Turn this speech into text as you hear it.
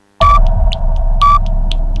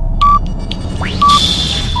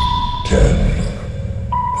10,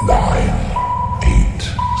 9, 8,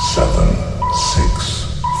 7,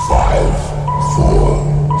 6, 5, 4,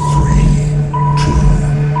 3, 2,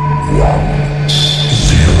 1, 0.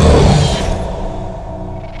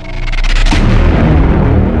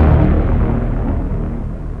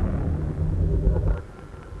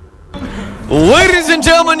 Ladies and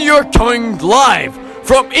gentlemen, you're coming live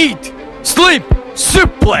from Eat, Sleep,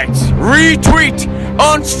 Suplex, Retweet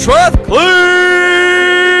on Strathclyde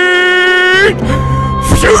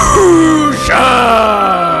Fusion!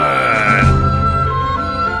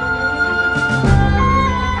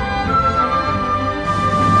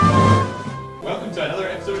 Welcome to another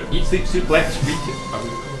episode of Eat, Sleep, Suplex, Retweet.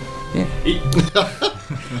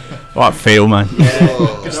 What a fail, man.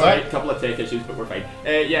 It's alright, couple of tech issues, but we're fine.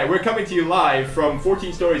 We're coming to you live from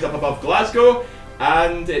 14 stories up above Glasgow,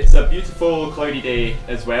 and it's a beautiful cloudy day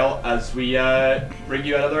as well as we bring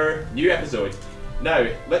you another new episode. Now,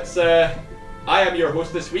 let's. I am your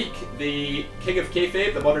host this week, the King of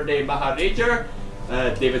Kayfabe, the modern day Maharaja,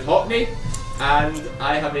 David Hockney, and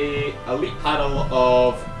I have a elite panel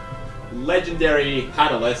of legendary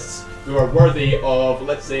panelists who are worthy of,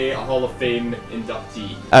 let's say, a Hall of Fame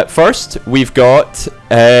inductee. At first, we've got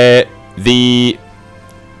the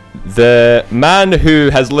man who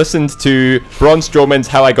has listened to Braun Strowman's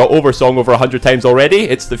How I Got Over song over 100 times already.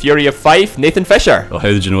 It's the Fury of Fife, Nathan Fisher. Oh, how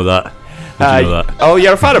did you know that? How did you know that? Oh,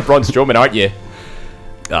 you're a fan of Braun Strowman, aren't you?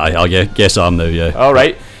 I guess I am now, yeah.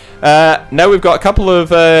 Alright. Now we've got a couple of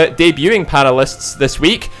debuting panelists this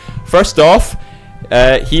week. First off,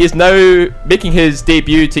 he is now making his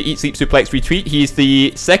debut to Eat, Sleep, Suplex, Retweet. He's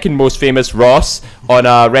the second most famous Ross on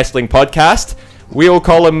a wrestling podcast. We'll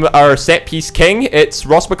call him our set piece king. It's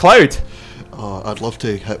Ross McLeod. Oh, I'd love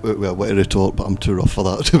to hit with a witty retort, but I'm too rough for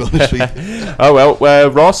that, to be honest with you. Oh well,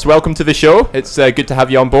 Ross, welcome to the show. It's good to have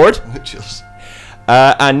you on board. Cheers.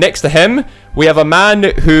 And next to him, we have a man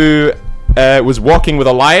who was walking with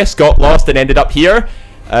Elias, got lost and ended up here.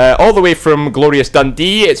 All the way from glorious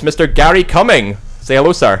Dundee, it's Mr. Gary Cumming. Say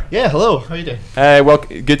hello, sir. Yeah, hello. How are you doing? Well,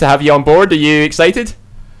 good to have you on board. Are you excited?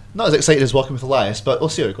 Not as excited as walking with Elias, but we'll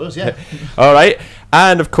see how it goes, yeah. All right.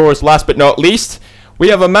 And, of course, last but not least, we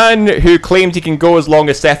have a man who claims he can go as long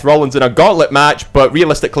as Seth Rollins in a gauntlet match, but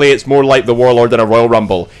realistically it's more like the Warlord in a Royal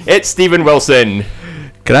Rumble. It's Stephen Wilson.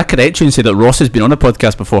 Can I correct you and say that Ross has been on a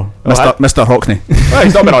podcast before? Mr. Hockney. Well,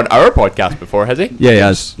 he's not been on our podcast before, has he? Yeah, he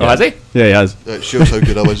has. Oh, has he? Yeah, he has. It shows how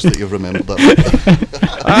good I was that you've remembered that.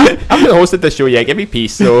 I haven't hosted this show yet. Give me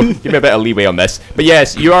peace, so give me a bit of leeway on this. But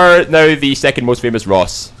yes, you are now the second most famous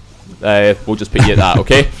Ross. We'll just put you at that,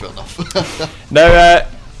 okay? Fair enough. Now,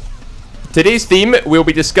 today's theme, we'll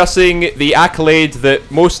be discussing the accolade that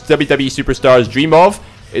most WWE superstars dream of.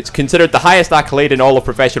 It's considered the highest accolade in all of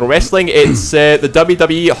professional wrestling. It's the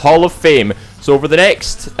WWE Hall of Fame. So over the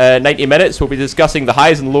next 90 minutes, we'll be discussing the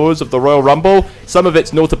highs and lows of the Royal Rumble, some of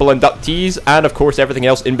its notable inductees, and of course everything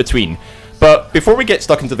else in between. But before we get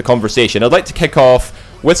stuck into the conversation, I'd like to kick off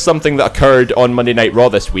with something that occurred on Monday Night Raw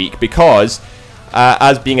this week, because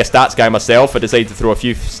as being a stats guy myself, I decided to throw a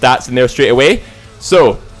few stats in there straight away.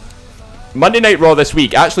 So, Monday Night Raw this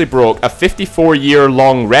week actually broke a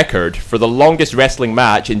 54-year-long record for the longest wrestling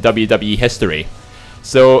match in WWE history.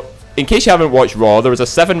 So, in case you haven't watched Raw, there was a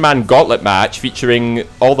 7-man gauntlet match featuring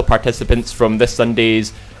all the participants from this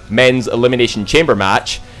Sunday's men's Elimination Chamber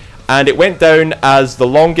match, and it went down as the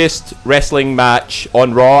longest wrestling match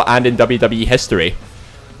on Raw and in WWE history.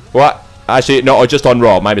 Well, actually, no, just on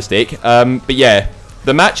Raw, my mistake. But yeah,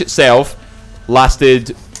 the match itself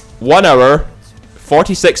lasted 1 hour,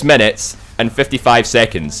 46 minutes, and 55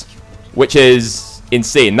 seconds, which is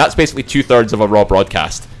insane. That's basically 2/3 of a Raw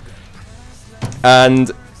broadcast. And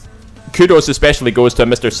kudos especially goes to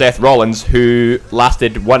Mr. Seth Rollins, who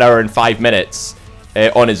lasted 1 hour and 5 minutes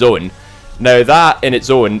on his own. Now that in its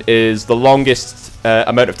own is the longest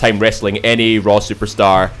amount of time wrestling any Raw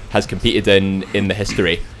superstar has competed in the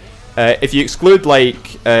history. If you exclude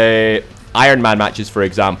like Iron Man matches, for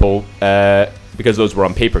example, because those were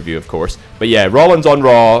on pay-per-view, of course. But yeah, Rollins on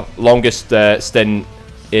Raw, longest stint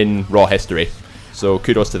in Raw history. So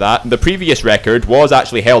kudos to that. The previous record was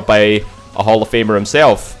actually held by a Hall of Famer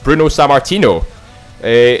himself, Bruno Sammartino.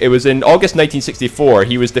 It was in August 1964.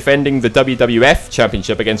 He was defending the WWF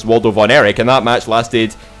Championship against Waldo Von Erich, and that match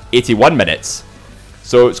lasted 81 minutes.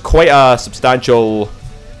 So it's quite a substantial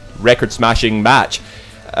record-smashing match.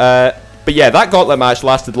 But yeah, that gauntlet match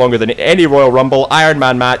lasted longer than any Royal Rumble, Iron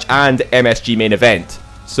Man match, and MSG main event.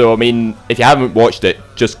 So, I mean, if you haven't watched it,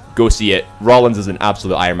 just go see it. Rollins is an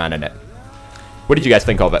absolute Iron Man in it. What did you guys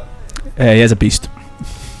think of it? He is a beast.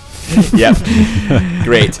 Yep.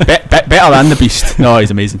 Great. Better than the beast. No,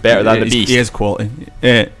 he's amazing. Better than the beast. He is quality.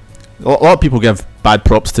 A lot of people give bad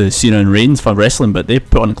props to Cena and Reigns for wrestling, but they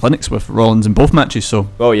put on clinics with Rollins in both matches, so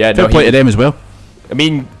Oh yeah, fair play to them as well. I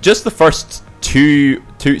mean, just the first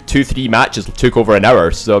three matches took over an hour,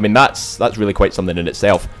 so I mean that's really quite something in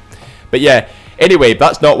itself. But yeah, anyway,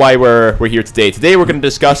 that's not why we're here today. Today we're going to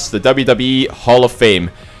discuss the WWE Hall of Fame.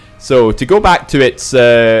 So to go back to its,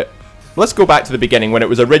 let's go back to the beginning when it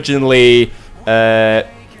was originally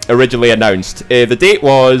announced. The date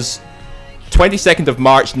was 22nd of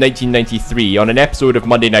March 1993 on an episode of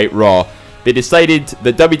Monday Night Raw. They decided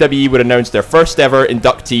that WWE would announce their first ever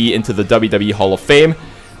inductee into the WWE Hall of Fame,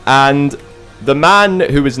 and the man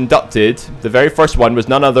who was inducted, the very first one, was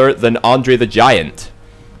none other than Andre the Giant.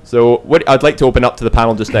 So what I'd like to open up to the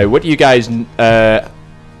panel just now. What do you guys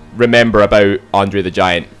remember about Andre the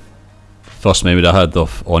Giant? First memory I had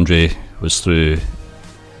of Andre was through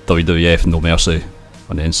WWF No Mercy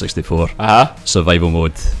on the N64. Survival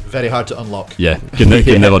mode. Very hard to unlock. Yeah, can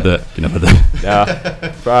never do it. Can never do it.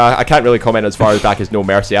 Yeah, I can't really comment as far back as No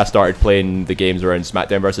Mercy. I started playing the games around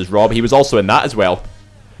SmackDown vs. Raw. He was also in that as well.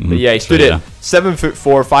 But yeah, he stood at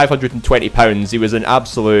 7'4", 520 pounds. He was an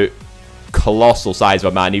absolute colossal size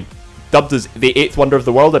of a man. He dubbed as the 8th wonder of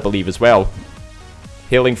the world, I believe, as well.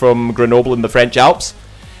 Hailing from Grenoble in the French Alps.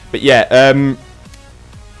 But yeah,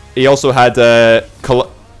 he also had a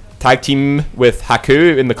tag team with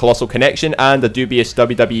Haku in the Colossal Connection, and a dubious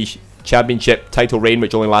WWE Championship title reign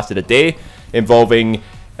which only lasted a day, involving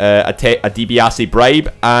a DiBiase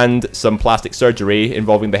bribe and some plastic surgery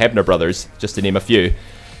involving the Hebner brothers, just to name a few.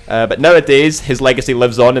 But nowadays, his legacy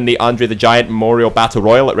lives on in the Andre the Giant Memorial Battle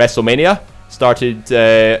Royal at WrestleMania. Started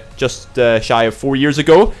just shy of 4 years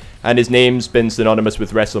ago, and his name's been synonymous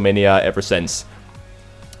with WrestleMania ever since.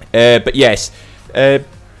 But yes, the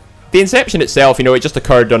inception itself, it just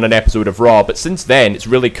occurred on an episode of Raw, but since then it's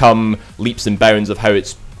really come leaps and bounds of how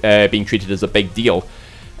it's being treated as a big deal.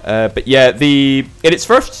 But yeah, in its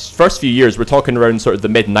first few years, we're talking around sort of the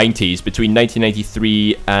mid-90s, between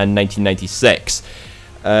 1993 and 1996.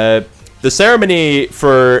 The ceremony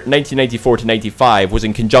for 1994 to 95 was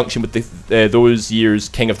in conjunction with those years'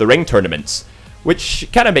 King of the Ring tournaments, which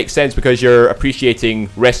kind of makes sense because you're appreciating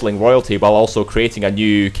wrestling royalty while also creating a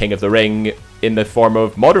new King of the Ring in the form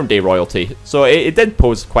of modern day royalty. So it did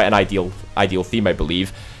pose quite an ideal theme, I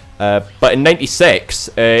believe. But in 96,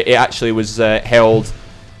 it actually was held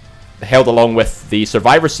along with the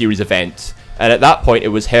Survivor Series event, and at that point it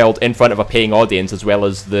was held in front of a paying audience as well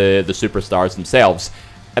as the superstars themselves.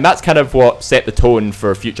 And that's kind of what set the tone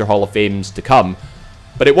for future Hall of Fames to come.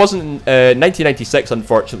 But it wasn't 1996,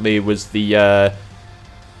 unfortunately, was the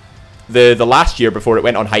last year before it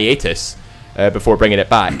went on hiatus before bringing it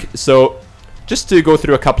back. So just to go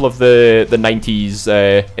through a couple of the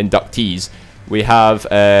 90s inductees, we have,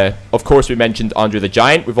 of course, we mentioned Andre the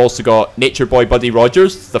Giant. We've also got Nature Boy Buddy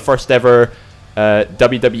Rogers, the first ever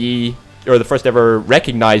WWE, or the first ever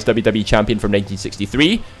recognized WWE champion from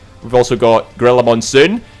 1963. We've also got Gorilla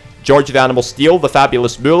Monsoon, George the Animal Steel, the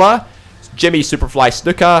Fabulous Moolah, Jimmy Superfly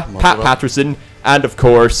Snuka, Pat Patterson, and of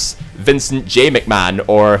course Vincent J. McMahon,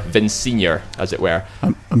 or Vince Sr., as it were.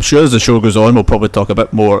 I'm sure as the show goes on, we'll probably talk a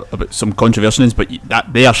bit more about some controversial names, but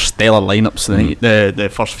they are stellar lineups. The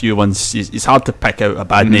first few ones, it's hard to pick out a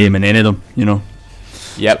bad name in any of them,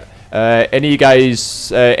 Yep. Any of you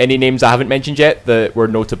guys, any names I haven't mentioned yet that were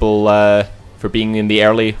notable for being in the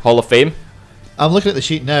early Hall of Fame? I'm looking at the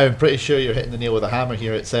sheet now. I'm pretty sure you're hitting the nail with a hammer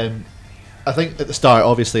here. It's I think at the start,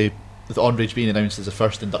 obviously, with Andre being announced as the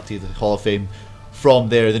first inductee of the Hall of Fame, from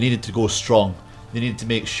there they needed to go strong. They needed to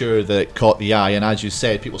make sure that it caught the eye, and as you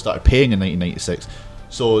said, people started paying in 1996,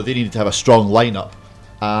 so they needed to have a strong lineup,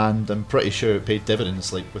 and I'm pretty sure it paid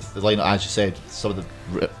dividends. Like with the lineup, as you said, some of the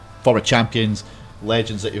former champions,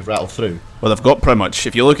 legends that you've rattled through. Well, they've got pretty much,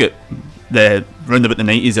 if you look at the round about the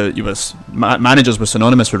 90s, managers were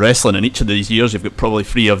synonymous with wrestling, and each of these years you've got probably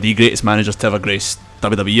three of the greatest managers to ever grace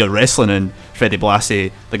WWE or wrestling, and Freddie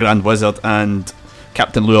Blassie, the Grand Wizard, and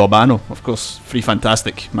Captain Lou Albano, of course, three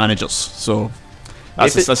fantastic managers. So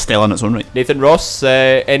that's stellar in its own right. Nathan Ross,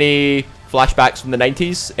 any flashbacks from the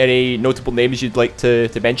 90s? Any notable names you'd like to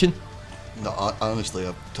mention? No, I honestly,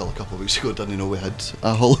 until a couple of weeks ago, didn't know we had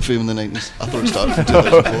a Hall of Fame in the 90s. I thought it started from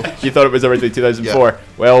 2004. You thought it was originally 2004? Yeah.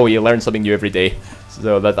 Well, you learn something new every day,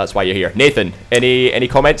 so that's why you're here. Nathan, any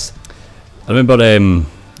comments? I remember,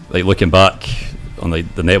 looking back on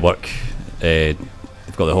the network, they've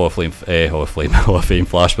got the Hall of Fame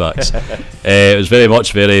flashbacks. It was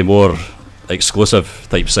very more exclusive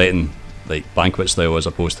type setting, like banquet style, as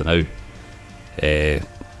opposed to now.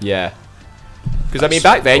 Yeah. Because I mean,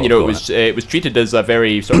 back then, it was treated as a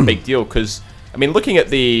very sort of big deal. Because I mean, looking at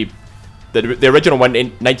the original one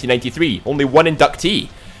in 1993, only one inductee,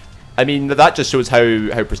 I mean, that just shows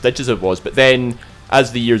how prestigious it was. But then,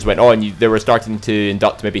 as the years went on, they were starting to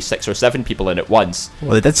induct maybe 6 or 7 people in at once.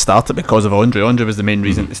 Well, they did start it because of Andre. Andre was the main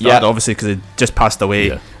reason they started, obviously, because he just passed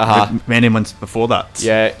away many months before that.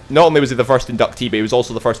 Yeah, not only was he the first inductee, but he was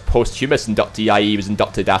also the first posthumous inductee, i.e. he was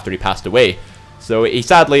inducted after he passed away. So he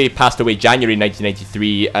sadly passed away January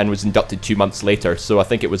 1993 and was inducted 2 months later. So I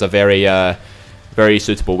think it was a very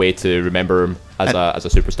suitable way to remember him as a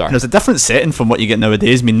superstar. And there's a different setting from what you get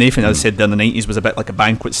nowadays. I mean, Nathan, as I said, in the 90s was a bit like a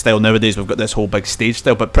banquet style. Nowadays we've got this whole big stage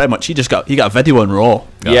style, but pretty much he got a video on Raw.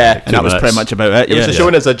 Yeah, and that was pretty much about it. It was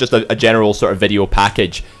shown as just a general sort of video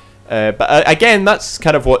package. But again, that's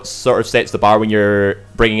kind of what sort of sets the bar when you're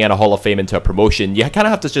bringing in a Hall of Fame into a promotion. You kind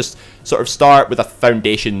of have to just sort of start with a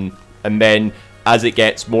foundation, and then as it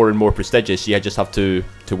gets more and more prestigious, you just have to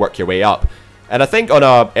work your way up. And I think on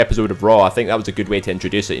a episode of Raw, I think that was a good way to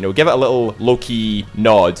introduce it. You know, give it a little low-key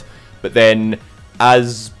nod, but then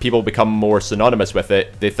as people become more synonymous with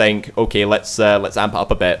it, they think, okay, let's amp it up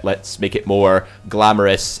a bit, let's make it more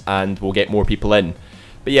glamorous, and we'll get more people in.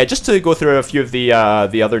 But yeah, just to go through a few of the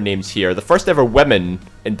other names here. The first ever women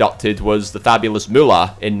inducted was the Fabulous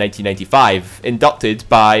Moolah in 1995, inducted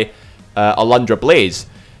by Alundra Blaze.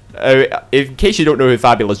 In case you don't know who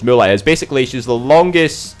Fabulous Moolah is, basically she's the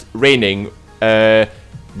longest reigning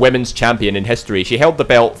women's champion in history. She held the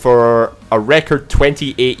belt for a record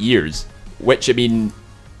 28 years, which I mean,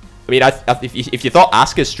 if you thought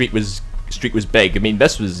Asuka's streak was big, I mean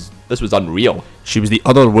this was unreal. She was the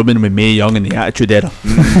other woman with Mae Young in the Attitude Era.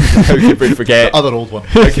 How could we forget The other old one.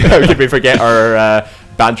 how could we forget our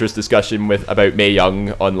banterous discussion about Mae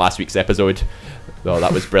Young on last week's episode? Oh,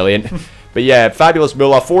 that was brilliant. But yeah, Fabulous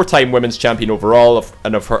Moolah, 4-time women's champion overall,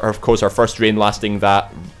 and of course her first reign lasting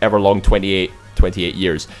that ever-long 28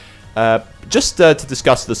 years. Just to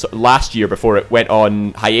discuss this last year before it went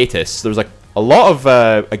on hiatus, there was a lot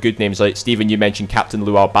of good names. Like Stephen, you mentioned Captain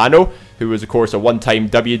Lou Albano, who was of course a one-time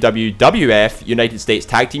WWF United States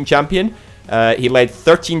Tag Team Champion. He led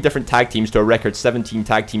 13 different tag teams to a record 17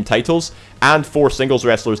 tag team titles and 4 singles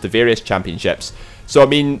wrestlers to various championships. So I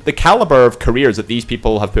mean, the caliber of careers that these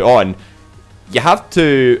people have put on, you have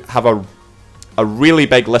to have a really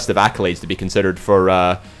big list of accolades to be considered for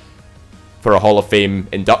a Hall of Fame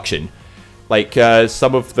induction. Like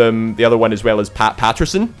some of them, the other one as well is Pat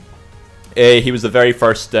Patterson. He was the very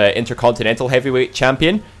first Intercontinental Heavyweight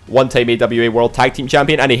Champion, one-time AWA World Tag Team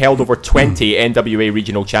Champion, and he held over 20 NWA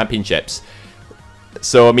Regional Championships.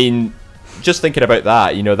 So I mean, just thinking about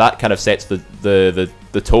that, you know, that kind of sets the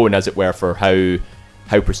tone, as it were, for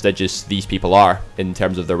how prestigious these people are in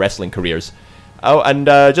terms of their wrestling careers. Oh, and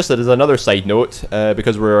just as another side note,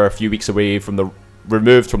 because we're a few weeks away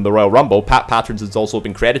removed from the Royal Rumble, Pat Patterson has also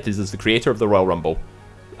been credited as the creator of the Royal Rumble,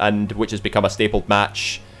 and which has become a stapled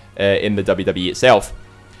match in the WWE itself.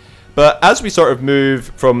 But as we sort of move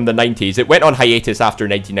from the 90s, it went on hiatus after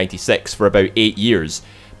 1996 for about 8 years,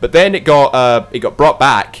 but then it got brought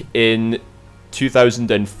back in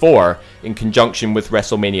 2004 in conjunction with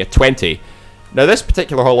WrestleMania 20. Now, this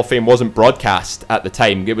particular Hall of Fame wasn't broadcast at the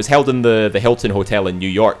time. It was held in the Hilton Hotel in New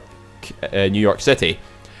York City.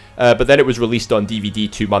 But then it was released on DVD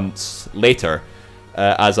 2 months later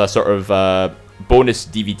as a sort of bonus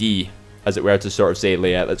DVD, as it were, to sort of say,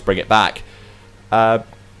 let's bring it back. How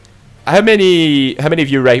many of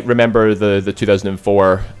you remember the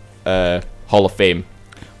 2004 Hall of Fame?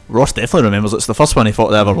 Ross definitely remembers. It's the first one he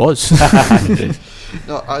thought there ever was.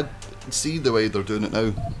 No, I see the way they're doing it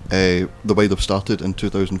now, the way they've started in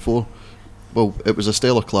 2004. Well, it was a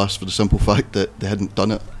stellar class for the simple fact that they hadn't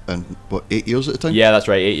done it in, 8 years at the time? Yeah, that's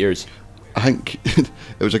right, 8 years. I think it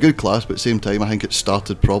was a good class, but at the same time, I think it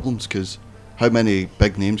started problems, because how many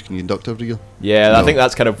big names can you induct every year? Yeah, No. I think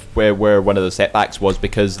that's kind of where one of the setbacks was,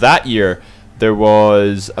 because that year there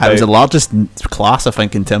was It was the largest class, I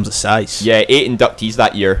think, in terms of size. Yeah, 8 inductees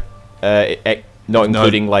that year, not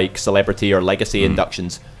including like celebrity or legacy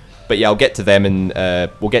inductions. But yeah, I'll get to them, and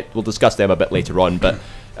we'll discuss them a bit later on. But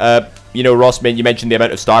you know, Ross, you mentioned the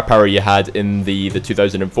amount of star power you had in the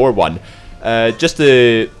 2004 one. Just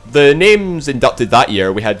the names inducted that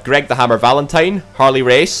year, we had Greg the Hammer Valentine, Harley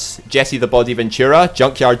Race, Jesse the Body Ventura,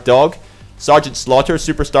 Junkyard Dog, Sergeant Slaughter,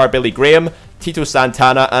 Superstar Billy Graham, Tito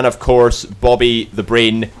Santana, and of course Bobby the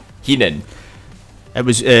Brain Heenan. It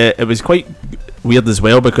was quite weird as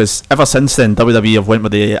well, because ever since then WWE have went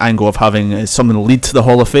with the angle of having someone lead to the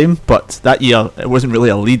Hall of Fame, but that year it wasn't really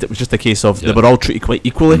a lead, it was just a case of they were all treated quite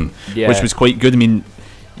equally, Yeah. which was quite good. I mean,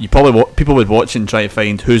 you probably people would watch and try to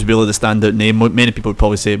find who's really the standout name. Many people would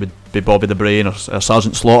probably say it would be Bobby the Brain or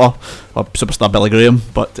Sergeant Slaughter or Superstar Billy Graham,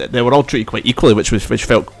 but they were all treated quite equally, which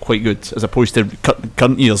felt quite good, as opposed to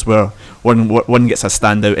current years where one gets a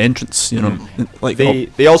standout entrance. You know, like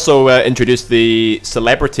they also introduced the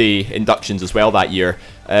celebrity inductions as well that year,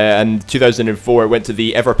 and 2004 went to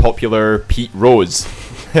the ever popular Pete Rose.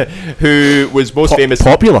 Who was most famous?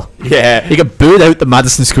 Popular. Yeah, he got booed out the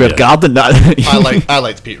Madison Square Garden. I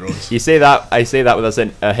liked Pete Rose. You say that, I say that with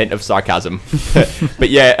a hint of sarcasm. But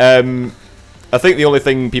yeah, I think the only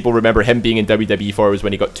thing people remember him being in WWE for was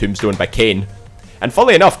when he got tombstoned by Kane. And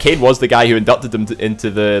funnily enough, Kane was the guy who inducted him into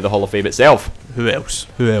the Hall of Fame itself. Who else?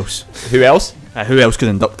 Who else could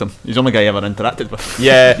induct him? He's the only guy I ever interacted with.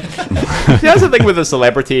 Yeah. That's the thing with the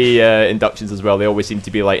celebrity inductions as well. They always seem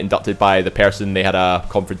to be like inducted by the person they had a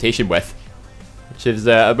confrontation with, which is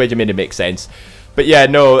which made it make sense. But yeah,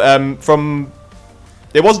 no.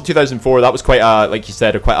 It wasn't 2004. That was quite like you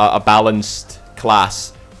said, quite a balanced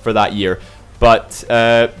class for that year. But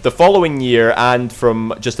the following year, and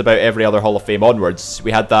from just about every other Hall of Fame onwards,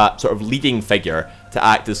 we had that sort of leading figure to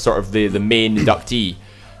act as sort of the main inductee.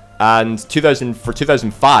 And for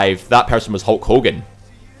 2005, that person was Hulk Hogan.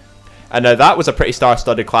 And that was a pretty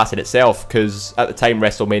star-studded class in itself, because at the time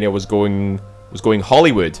WrestleMania was going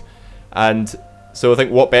Hollywood. And so I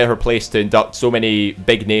think what better place to induct so many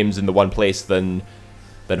big names in the one place than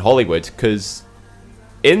Hollywood, because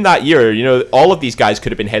in that year, you know, all of these guys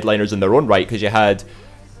could have been headliners in their own right, because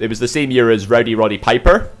it was the same year as Roddy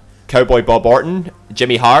Piper, Cowboy Bob Orton,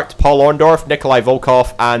 Jimmy Hart, Paul Orndorff, Nikolai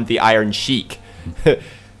Volkov, and the Iron Sheik.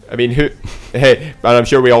 I mean, and I'm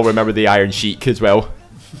sure we all remember the Iron Sheik as well,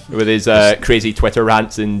 with his crazy Twitter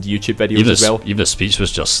rants and YouTube videos as well. Even the speech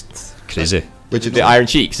was just crazy. The Iron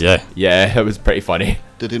Sheiks? Yeah, it was pretty funny.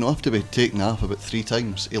 Did he not have to be taken off about 3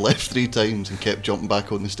 times? He left 3 times and kept jumping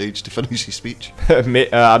back on the stage to finish his speech.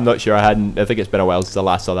 I'm not sure. I think it's been a while since I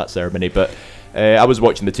last saw that ceremony, but I was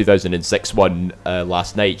watching the 2006 one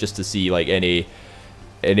last night just to see like any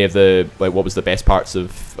of the, like, what was the best parts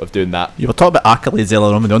of doing that. You were talking about accolades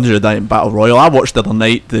earlier on with the Underrated Night Battle Royal. I watched the other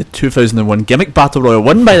night the 2001 Gimmick Battle Royal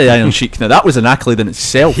won by the Iron Sheik. Now that was an accolade in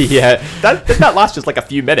itself. Yeah, didn't that last just like a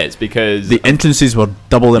few minutes, because the entrances were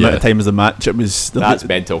double the amount of time as the match. It was that's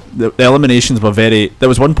mental. The eliminations were very. There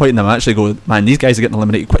was one point in the match they go, man, these guys are getting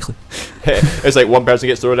eliminated quickly. It's like one person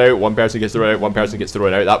gets thrown out, one person gets thrown out, one person gets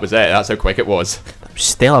thrown out. That was it. That's how quick it was.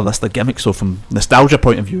 Stellar list of gimmicks, so from nostalgia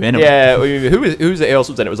point of view, anyway. Yeah, I mean, who else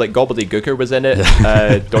was in it? It was like Gobbledygooker was in it.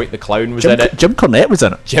 Doink the Clown was in it. Jim Cornette was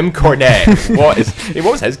in it. Jim Cornette. What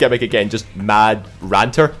was his gimmick again? Just mad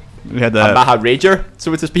ranter. We had a Maha Rager,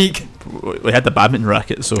 so to speak. We had the badminton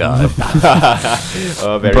racket. So very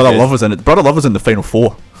Brother good. Love was in it. Brother Love was in the final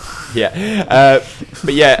 4. Yeah,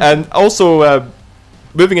 but yeah, and also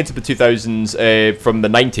moving into the 2000s, from the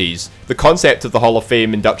 90s, the concept of the Hall of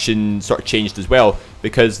Fame induction sort of changed as well,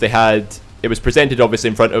 because it was presented obviously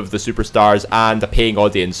in front of the superstars and a paying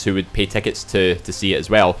audience who would pay tickets to see it as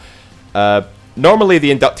well. Normally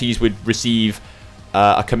the inductees would receive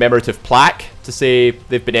a commemorative plaque to say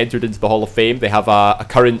they've been entered into the Hall of Fame. They have a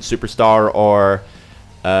current superstar or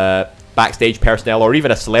backstage personnel or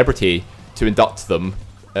even a celebrity to induct them,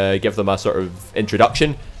 give them a sort of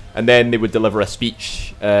introduction, and then they would deliver a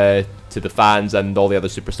speech to the fans and all the other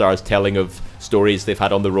superstars, telling of stories they've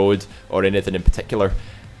had on the road or anything in particular.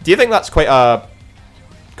 Do you think that's quite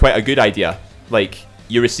a good idea? Like,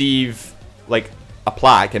 you receive like a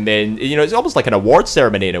plaque, and then, you know, it's almost like an award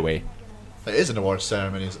ceremony in a way. It is an award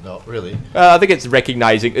ceremony, is it not? Really? I think it's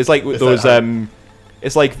recognizing. It's like those.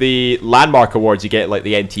 It's like the landmark awards you get, like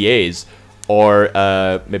the NTAs, or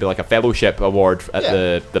maybe like a fellowship award at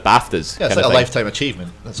the BAFTAs. Yeah, it's like a lifetime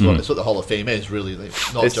achievement. That's what the Hall of Fame is, really. Like,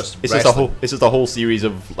 it's just a whole series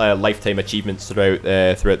of lifetime achievements throughout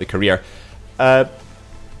the career.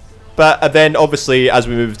 But then, obviously, as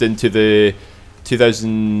we moved into the late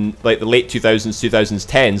 2000s,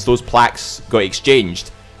 2010s, those plaques got exchanged,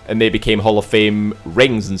 and they became Hall of Fame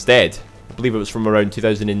rings instead. I believe it was from around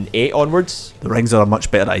 2008 onwards. The rings are a much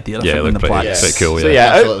better idea than the plaques. Pretty cool, So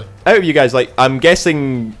yeah, out of you guys, like, I'm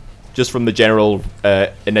guessing, just from the general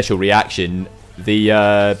initial reaction,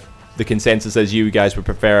 the consensus is you guys would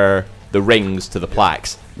prefer the rings to the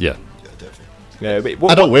plaques. Yeah. I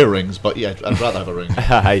don't wear rings, but yeah, I'd rather have a ring.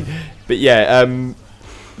 But yeah,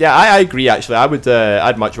 I agree. Actually,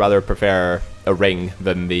 I'd much rather prefer a ring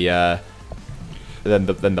than the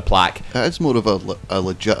plaque. It's more of a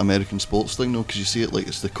legit American sports thing, though, because you see it like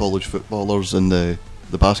it's the college footballers and the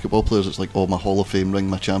basketball players. It's like, oh, my Hall of Fame ring,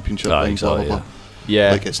 my championship ring, blah blah blah.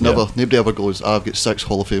 Yeah. Like, it's never, nobody ever goes, I've got 6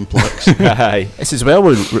 Hall of Fame plaques. Aye. It's as well,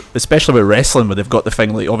 especially with wrestling, where they've got the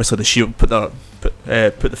thing like obviously the Shield put the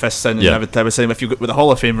fists in and Yeah. every time. I was saying if you got with the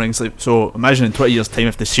Hall of Fame rings, like, so imagine in 20 years' time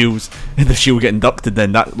if the Shield get inducted,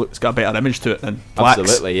 then it's got a better image to it than plaques.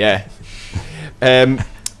 Absolutely, yeah.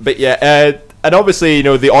 But yeah, and obviously, you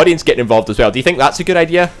know, the audience getting involved as well. Do you think that's a good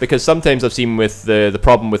idea? Because sometimes I've seen with the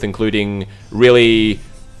problem with including really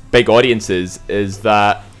big audiences is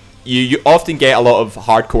that you often get a lot of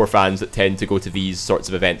hardcore fans that tend to go to these sorts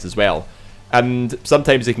of events as well. And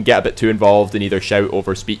sometimes they can get a bit too involved and either shout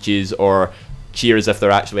over speeches or cheer as if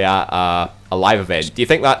they're actually at a live event. Do you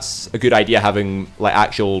think that's a good idea, having like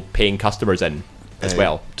actual paying customers in as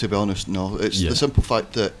well? To be honest, no. It's Yeah. the simple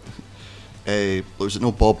fact that was it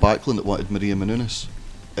no Bob Backlund that wanted Maria Menounos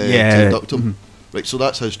to Yeah. induct him? Right, so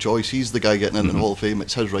that's his choice. He's the guy getting in the Hall of Fame.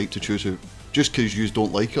 It's his right to choose who. Just because you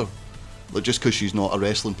don't like her, like just because she's not a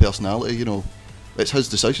wrestling personality, you know, it's his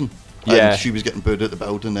decision. Yeah. And she was getting booed at the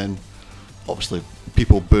building, and obviously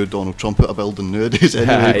people boo Donald Trump at a building nowadays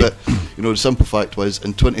anyway. Aye. But you know, the simple fact was,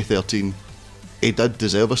 in 2013, he did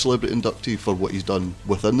deserve a celebrity inductee for what he's done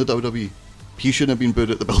within the WWE. He shouldn't have been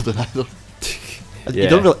booed at the building either. Yeah.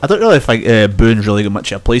 I don't really think booing's really got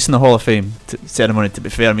much of a place in the Hall of Fame ceremony. To be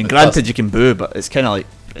fair, I mean, granted you can boo, but it's kind of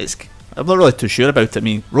like I'm not really too sure about it. I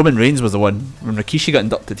mean, Roman Reigns was the one when Rikishi got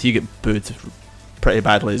inducted, he got booed pretty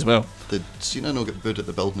badly as well. Did Cena not get booed at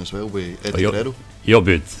the building as well with Oh, Eddie Guerrero? He got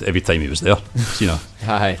booed every time he was there. You know,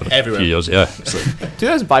 Aye. for a Everywhere. few years. Yeah, it's like,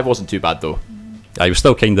 2005 wasn't too bad though. he was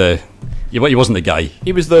still kind of. He wasn't the guy.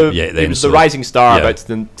 He was the Yeah, he then, was the so- rising star yeah.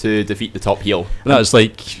 about to defeat the top heel. No, it's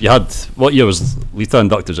like you had. What year was Lita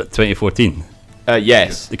inducted? Was it 2014?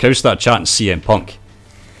 Yes. The crowd started chanting CM Punk.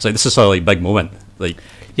 It's like this is a like big moment. Like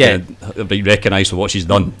Yeah. be recognised for what she's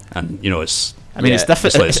done, and you know it's. I mean, Yeah. it's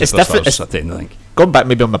different. It's like It's different. superstars at the end, I think. Going back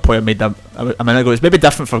maybe on my point I made a minute ago, it's maybe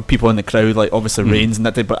different for people in the crowd, like obviously Reigns and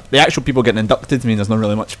that type, but the actual people getting inducted, I mean, there's not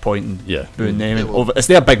really much point in Yeah. booing them. Yeah, well- It's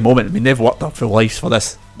their big moment. I mean, they've worked up their lives for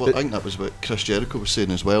this. Well, I think that was what Chris Jericho was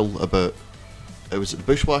saying as well about it was the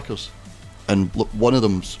Bushwhackers, and look, one of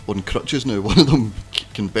them's on crutches now. One of them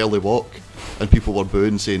can barely walk, and people were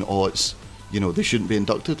booing, saying, "Oh, it's they shouldn't be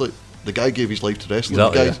inducted." Like the guy gave his life to wrestling.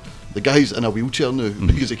 Exactly, The guy's in a wheelchair now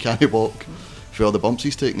because he can't walk for all the bumps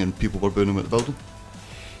he's taking, and people were booing him at the building.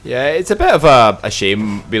 Yeah, it's a bit of a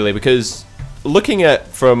shame, really, because looking at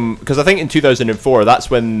because I think in 2004, that's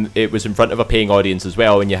when it was in front of a paying audience as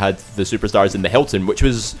well, and you had the Superstars in the Hilton, which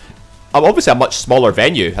was obviously a much smaller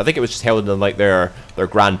venue. I think it was just held in like their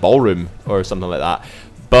grand ballroom or something like that.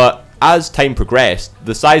 But as time progressed,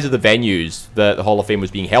 the size of the venues that the Hall of Fame was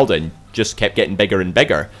being held in just kept getting bigger and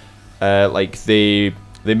bigger. Like they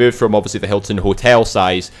moved from obviously the Hilton hotel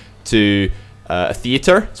size to a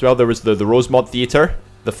theater as well. There was the Rosemont Theater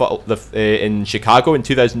in Chicago in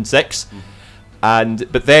 2006,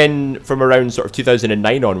 but then from around sort of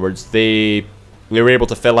 2009 onwards, they were able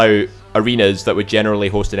to fill out arenas that would generally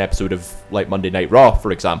host an episode of like Monday Night Raw,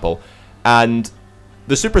 for example, and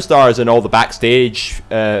the Superstars and all the backstage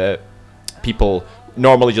people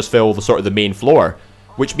normally just fill the sort of the main floor,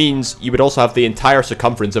 which means you would also have the entire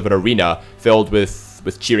circumference of an arena filled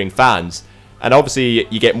with cheering fans. And obviously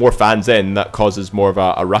you get more fans in, that causes more of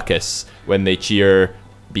a ruckus when they cheer,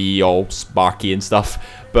 be all sparky and stuff.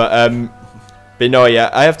 But no, yeah,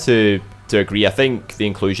 I have to agree. I think the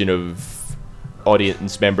inclusion of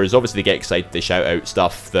audience members, obviously they get excited, they shout out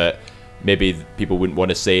stuff that maybe people wouldn't want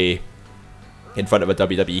to say in front of a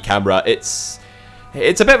WWE camera. It's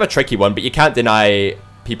a bit of a tricky one, but you can't deny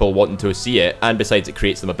people wanting to see it, and besides it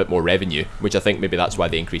creates them a bit more revenue, which I think maybe that's why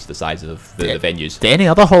they increased the size of the venues. Do any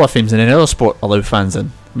other Hall of Fames in any other sport allow fans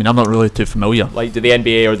in? I mean, I'm not really too familiar. Like, do the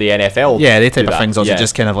NBA or the NFL Yeah, they type do of that? things, or is Yeah. it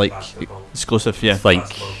just kind of like Basketball. exclusive? Yeah, I think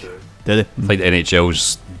do they? I think the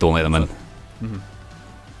NHLs don't let them in.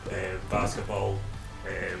 Basketball.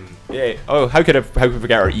 Yeah. Oh, how could we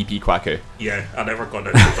forget our EP Kwaku? Yeah, I never got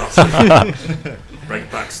into that. Right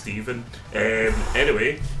back, Stephen.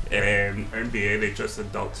 Anyway, NBA, they just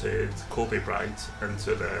inducted Kobe Bryant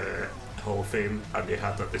into the Hall of Fame, and they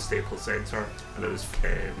had it at the Staples Center, and it was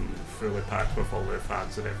fully packed with all their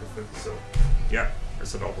fans and everything. So, yeah,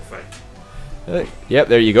 it's a normal thing. Yep,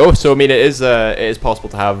 there you go. So I mean, it is possible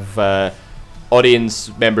to have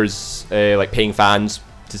audience members like paying fans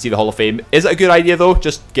to see the Hall of Fame. Is it a good idea though?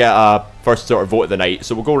 Just get a first sort of vote of the night.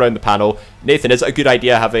 So we'll go around the panel. Nathan, is it a good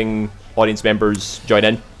idea having audience members join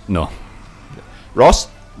in? No. Ross?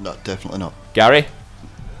 No, definitely not. Gary?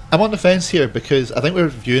 I'm on the fence here because I think we're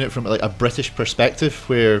viewing it from like a British perspective,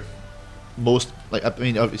 where most, like, I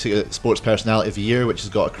mean, obviously a sports personality of the year, which has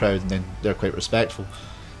got a crowd, and then they're quite respectful.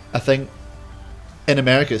 I think in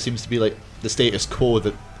America, it seems to be like the status quo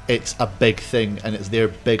that it's a big thing and it's their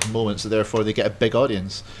big moment, so therefore they get a big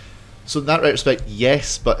audience. So in that respect,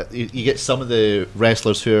 yes, but you get some of the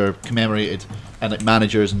wrestlers who are commemorated and like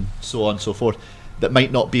managers and so on and so forth that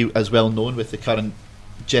might not be as well known with the current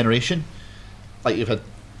generation. Like you've had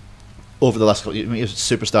over the last couple of years,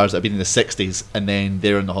 superstars that have been in the 60s and then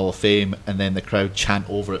they're in the Hall of Fame and then the crowd chant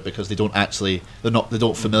over it because they don't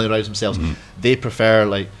familiarise themselves. They prefer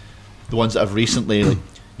like the ones that have recently, like,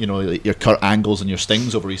 you know, like your Kurt Angles and your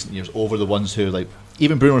Stings over recent years, over the ones who, like,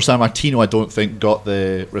 even Bruno Sammartino, I don't think got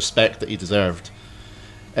the respect that he deserved.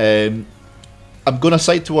 I'm going to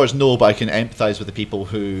side towards no, but I can empathise with the people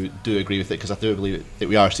who do agree with it, because I do believe that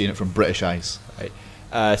we are seeing it from British eyes.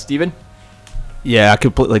 Right. Stephen? Yeah, I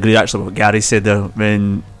completely agree actually with what Gary said there.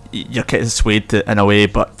 When you're kind of swayed in a way,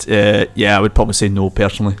 but yeah, I would probably say no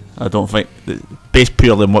personally. I don't think, based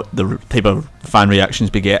purely on what the type of fan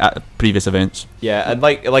reactions we get at previous events. Yeah, and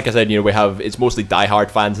like I said, you know, it's mostly diehard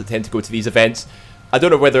fans that tend to go to these events. I don't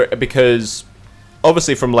know whether, because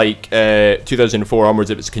obviously from like 2004 onwards,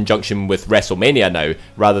 it was in conjunction with WrestleMania now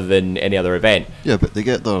rather than any other event. Yeah, but they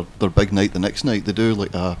get their big night the next night. They do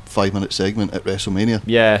like a 5-minute segment at WrestleMania.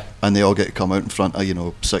 Yeah. And they all get to come out in front of, you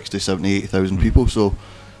know, 60, 70, 80,000 people. So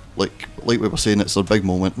like we were saying, it's their big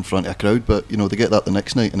moment in front of a crowd, but you know, they get that the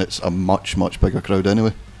next night and it's a much bigger crowd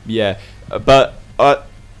anyway. Yeah, but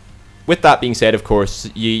with that being said, of course,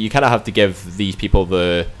 you kind of have to give these people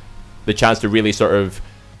the chance to really sort of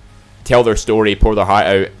tell their story, pour their heart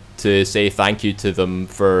out, to say thank you to them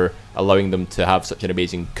for allowing them to have such an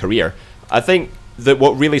amazing career. I think that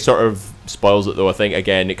what really sort of spoils it, though, I think,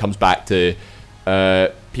 again, it comes back to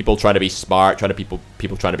people trying to be smart,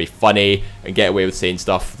 people trying to be funny and get away with saying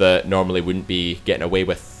stuff that normally wouldn't be getting away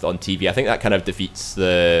with on TV. I think that kind of defeats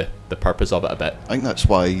the purpose of it a bit. I think that's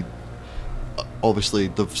why, obviously,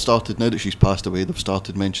 they've started, now that she's passed away, they've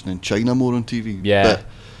started mentioning China more on TV. Yeah. But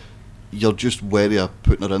you're just wary of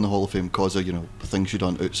putting her in the Hall of Fame because of, you know, the things she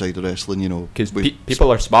done outside of wrestling, you know. Because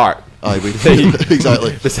people are smart. Aye,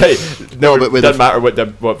 exactly. But it doesn't matter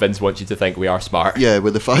what Vince wants you to think, we are smart. Yeah,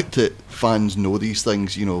 with the fact that fans know these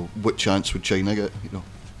things, you know, what chance would China get, you know?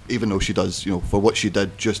 Even though she does, you know, for what she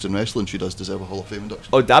did just in wrestling, she does deserve a Hall of Fame induction.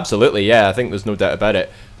 Oh, absolutely, yeah, I think there's no doubt about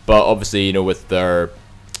it. But obviously, you know, with her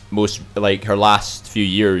last few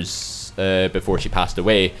years before she passed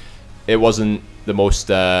away, it wasn't the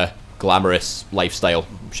most glamorous lifestyle,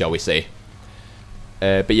 shall we say.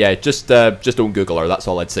 But yeah, just don't Google her, that's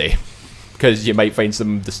all I'd say, because you might find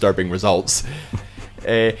some disturbing results.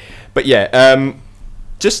 But yeah,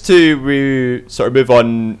 just to sort of move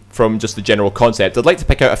on from just the general concept, I'd like to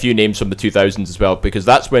pick out a few names from the 2000s as well, because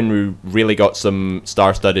that's when we really got some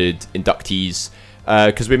star-studded inductees.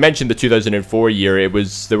 Because we mentioned the 2004 year,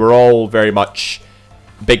 they were all very much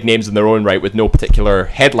big names in their own right, with no particular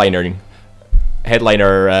headliner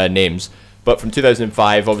names. But from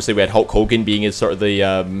 2005, obviously we had Hulk Hogan being as sort of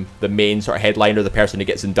the main sort of headliner, the person who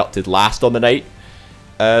gets inducted last on the night.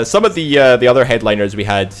 Some of the other headliners we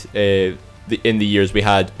had in the years, we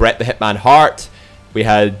had Bret the Hitman Hart, we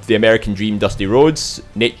had the American Dream Dusty Rhodes,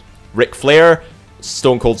 Ric Flair,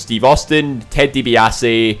 Stone Cold Steve Austin, Ted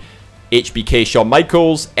DiBiase, HBK Shawn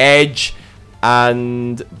Michaels, Edge,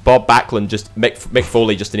 and Bob Backlund, just Mick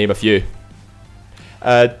Foley, just to name a few.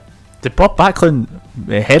 Did Bob Backlund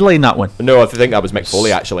headline that one? No, I think that was Mick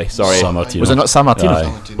Foley, actually. Sorry. Sammartino. Was it not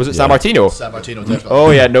Sammartino? Aye. Was it Sammartino? Sammartino, definitely. Oh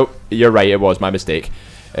yeah, no, you're right, it was my mistake.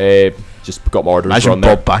 Just got my orders Imagine wrong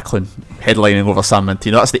there. Bob Backlund headlining over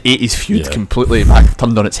Sammartino. That's the 80s feud Yeah. completely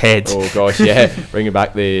turned on its head. Oh gosh, yeah, bringing back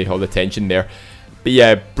all the tension there. But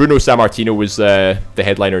yeah, Bruno Sammartino was the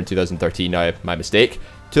headliner in 2013. My mistake.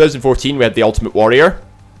 2014, we had the Ultimate Warrior,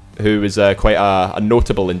 who was quite a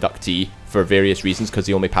notable inductee for various reasons, because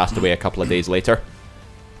he only passed away a couple of days later.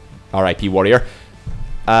 R.I.P. Warrior.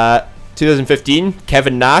 2015,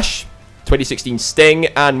 Kevin Nash. 2016, Sting,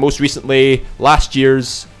 and most recently, last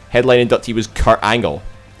year's headline inductee was Kurt Angle.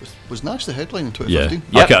 Was Nash the headline in Yeah, 2015?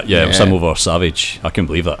 Yep. it was him over Savage. I couldn't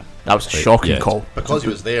believe that. That was a shocking yeah. call. Because he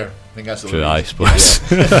was there. I think that's the True, only I reason. suppose.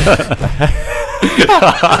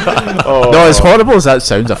 No, as horrible as that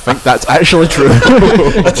sounds, I think that's actually true.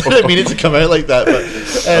 I didn't mean it to come out like that,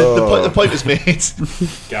 but the point was made.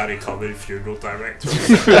 Gary Cumming, funeral director.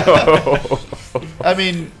 I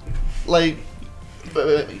mean, like,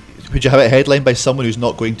 would you have it headlined by someone who's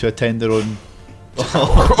not going to attend their own?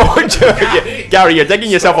 Gary, you're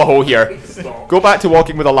digging yourself a hole here. Stop. Go back to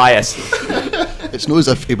Walking with Elias. It's not as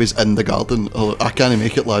if he was in the garden. Oh, I can't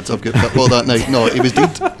make it, lads. I've got football that night. No, he was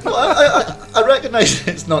dead. Well, I recognise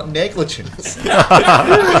it's not negligence.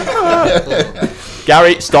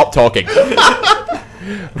 Gary, stop talking.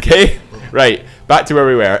 Okay? Right. back to where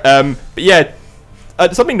we were. But yeah,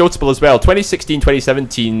 something notable as well. 2016,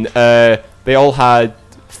 2017, they all had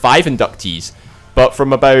 5 inductees, but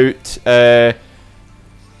from about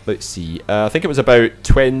let's see, I think it was about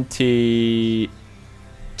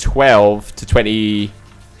 2012 to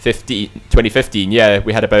 2015. Yeah,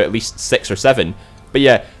 we had about at least 6 or 7. But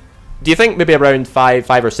yeah, do you think maybe around 5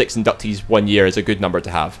 or 6 inductees 1 year is a good number to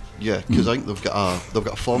have? Yeah, because I think they've got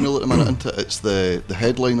a formula at the minute, isn't it? It's the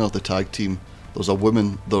headliner of the tag team. There's a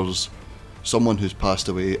woman, there's someone who's passed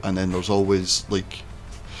away, and then there's always, like,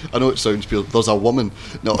 I know it sounds weird, there's a woman,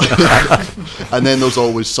 no, and then there's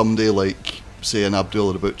always somebody like, say, an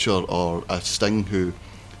Abdullah the Butcher or a Sting who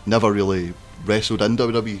never really wrestled in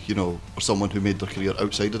WWE, you know, or someone who made their career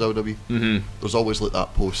outside of WWE. Mm-hmm. There's always like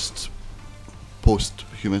that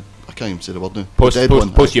post-human, I can't even say the word now. The dead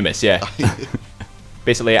one. Posthumous, yeah.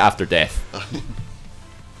 Basically after death.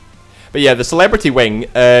 But yeah, the celebrity wing,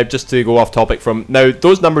 just to go off topic from... Now,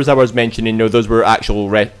 those numbers I was mentioning, those were actual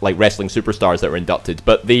wrestling superstars that were inducted.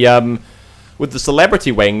 But the with the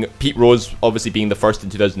celebrity wing, Pete Rose obviously being the first in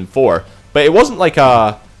 2004. But it wasn't like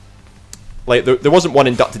a... Like, there wasn't one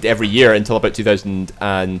inducted every year until about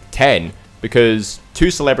 2010. Because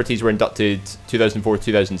 2 celebrities were inducted 2004 to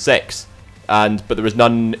 2006. But there was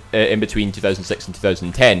none in between 2006 and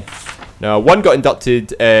 2010. Now, one got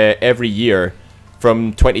inducted every year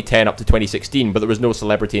from 2010 up to 2016, but there was no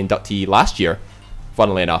celebrity inductee last year,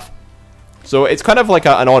 funnily enough. So it's kind of like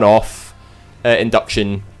an on-off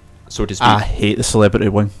induction, so to speak. I hate the celebrity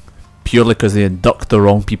wing, purely because they induct the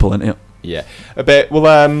wrong people into it. Yeah, but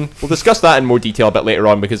we'll discuss that in more detail a bit later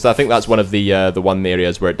on, because I think that's one of the one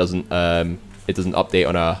areas where it doesn't update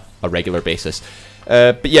on a regular basis.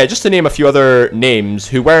 But yeah, just to name a few other names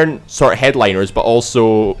who weren't sort of headliners, but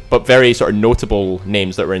very sort of notable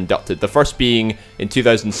names that were inducted. The first being in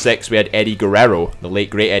 2006, we had Eddie Guerrero, the late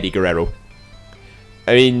great Eddie Guerrero.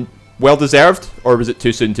 I mean, well deserved, or was it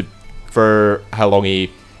too soon for how long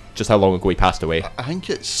ago he passed away? I think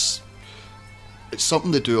it's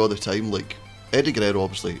something they do all the time. Like Eddie Guerrero,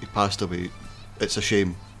 obviously he passed away. It's a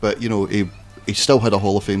shame, but you know he still had a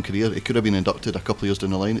Hall of Fame career. He could have been inducted a couple of years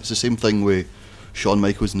down the line. It's the same thing with Shawn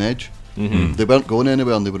Michaels and Edge. Mm-hmm. They weren't going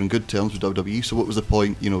anywhere and they were in good terms with WWE, so what was the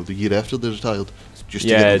point, the year after they retired? Just to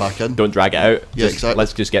get them back in? Don't drag it out. Yeah, exactly.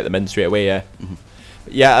 Let's just get them in straight away, yeah. Mm-hmm.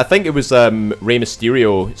 Yeah, I think it was Rey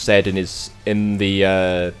Mysterio said in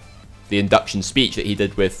the induction speech that he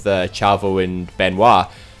did with Chavo and Benoit.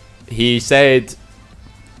 He said,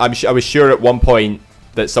 I was sure at one point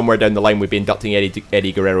that somewhere down the line we'd be inducting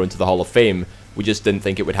Eddie Guerrero into the Hall of Fame. We just didn't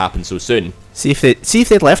think it would happen so soon. See if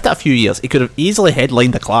they'd left it a few years, he could have easily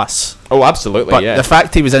headlined the class. Oh, absolutely, but yeah. The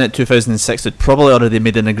fact he was in it 2006, they'd probably already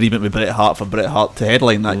made an agreement with Bret Hart for Bret Hart to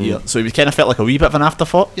headline that year. So he kind of felt like a wee bit of an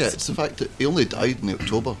afterthought. Yeah, it's the fact that he only died in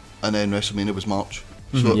October, and then WrestleMania was March.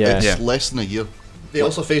 So it's less than a year. They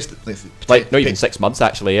also faced not even 6 months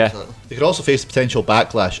actually. Yeah, they could also face the potential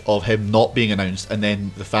backlash of him not being announced, and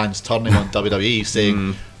then the fans turning on WWE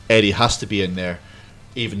saying Eddie has to be in there,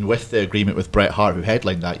 even with the agreement with Bret Hart, who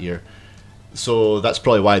headlined that year. So that's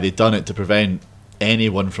probably why they've done it, to prevent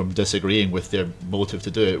anyone from disagreeing with their motive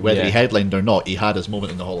to do it. Whether he headlined or not, he had his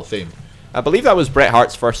moment in the Hall of Fame. I believe that was Bret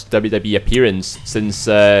Hart's first WWE appearance since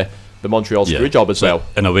the Montreal Screwjob as well.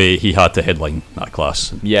 In a way, he had to headline that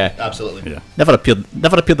class. Yeah, absolutely. Yeah. Never appeared at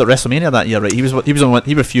WrestleMania that year, right? He was on one.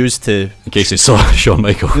 He refused to. In case he saw Shawn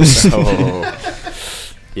Michaels.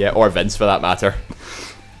 Yeah, or Vince for that matter.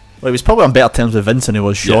 Well, he was probably on better terms with Vince than he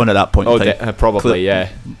was Shawn at that point in time. Probably, yeah.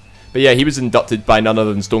 But yeah, he was inducted by none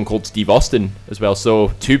other than Stone Cold Steve Austin as well.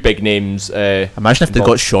 So 2 big names. Imagine if they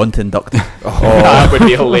got Shawn to induct him. That would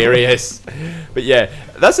be hilarious. But yeah,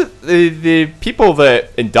 that's the people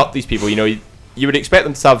that induct these people. You would expect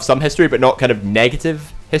them to have some history, but not kind of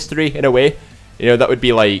negative history in a way. That would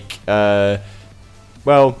be like,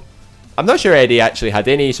 well, I'm not sure Eddie actually had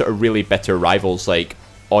any sort of really bitter rivals, like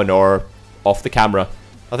on or off the camera.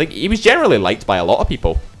 I think he was generally liked by a lot of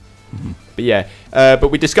people. Mm-hmm. But yeah,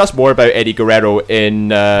 but we discussed more about Eddie Guerrero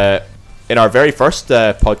in our very first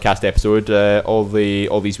podcast episode all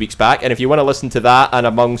these weeks back. And if you want to listen to that and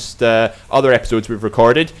amongst other episodes we've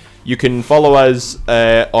recorded, you can follow us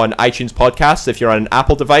on iTunes Podcasts if you're on an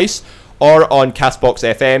Apple device, or on Castbox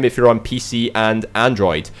FM if you're on PC and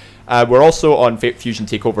Android. We're also on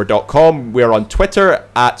FusionTakeover.com. We're on Twitter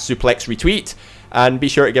at SuplexRetweet. And be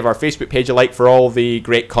sure to give our Facebook page a like for all the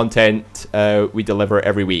great content we deliver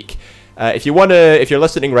every week. If you're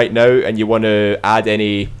listening right now and you want to add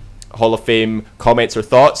any Hall of Fame comments or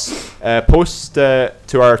thoughts, post to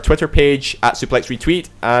our Twitter page at SuplexRetweet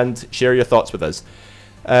and share your thoughts with us.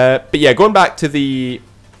 But yeah, going back to the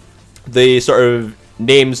sort of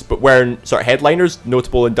names, but weren't sort of headliners,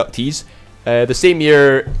 notable inductees. The same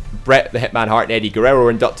year, Bret the Hitman Hart and Eddie Guerrero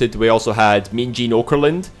were inducted. We also had Mean Gene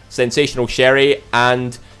Okerlund, Sensational Sherry,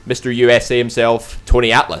 and Mr. USA himself,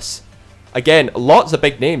 Tony Atlas. Again, lots of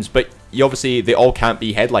big names, but they all can't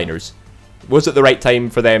be headliners. Was it the right time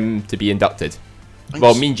for them to be inducted?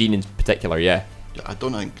 Well, Mean Gene in particular, yeah. I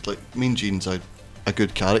don't think, like, Mean Gene's a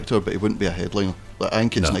good character, but he wouldn't be a headliner. Like, I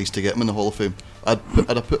think it's nice to get him in the Hall of Fame. I'd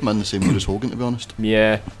have put him in the same year as Hogan, to be honest.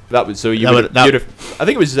 Yeah, that was so. I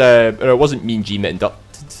think it was. It wasn't Mean Gene that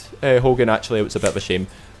inducted Hogan. Actually, it was a bit of a shame.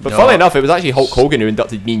 But funnily enough, it was actually Hulk Hogan who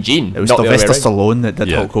inducted Mean Gene. It was Sylvester Stallone that did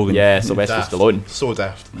Hulk Hogan. Yeah, Sylvester Stallone. So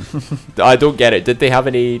daft. I don't get it. Did he have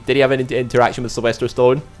any interaction with Sylvester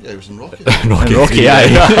Stallone? Yeah, he was in Rocky. Rocky,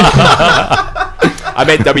 I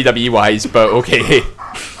meant WWE wise, but okay.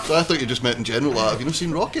 So I thought you just meant in general. Have you not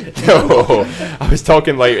seen Rocky? No, I was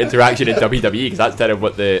talking like interaction in WWE because that's kind of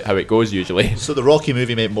how it goes usually. So the Rocky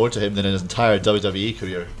movie meant more to him than in his entire WWE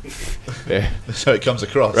career. That's how it comes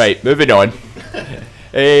across. Right, moving on.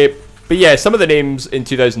 But yeah, some of the names in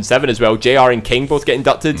 2007 as well. JR and King both get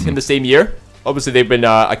inducted in the same year. Obviously, they've been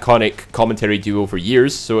an iconic commentary duo for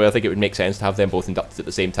years, so I think it would make sense to have them both inducted at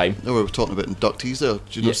the same time. No, we were talking about inductees there.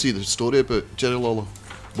 Did you not see the story about Jerry Lawler?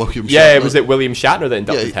 William Shatner? Yeah, was it William Shatner that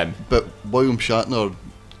inducted him? But William Shatner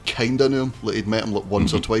kind of knew him. Like, he'd met him like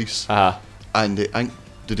once or twice. And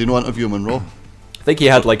did he not interview him on Raw? I think he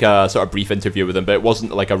had like a sort of brief interview with him, but it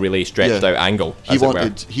wasn't like a really stretched out angle. He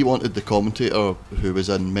wanted the commentator who was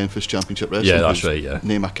in Memphis Championship Wrestling. Yeah, that's right. Yeah,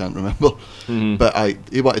 name I can't remember. But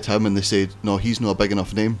he wanted him, and they said no, he's not a big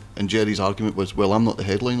enough name. And Jerry's argument was, well, I'm not the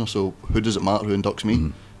headliner, so who does it matter who inducts me?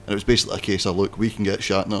 And it was basically a case of, look, we can get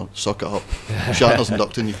Shatner, suck it up. Shatner's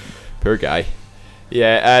inducting you. Poor guy.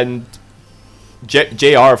 Yeah, and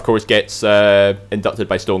JR of course gets inducted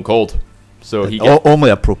by Stone Cold. So he only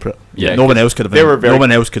appropriate. Yeah, no one else could have. No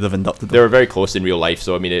one else could have inducted them. They were very close in real life,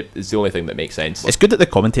 so I mean, it's the only thing that makes sense. It's good that the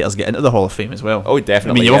commentators get into the Hall of Fame as well. Oh, definitely.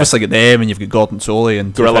 I mean, you obviously get them, and you've got Gordon Solie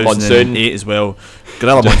and Gorilla Monsoon as well.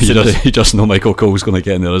 Gorilla Monsoon. You just know Michael Cole's going to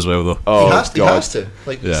get in there as well, though. Oh, he has to.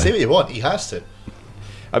 Like, say what you want, he has to.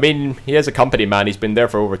 I mean, he is a company man. He's been there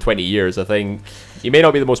for over 20 years. I think he may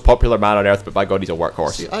not be the most popular man on earth, but by God, he's a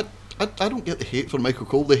workhorse. See, I don't get the hate for Michael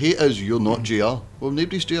Cole. The hate is you're not JR. Well,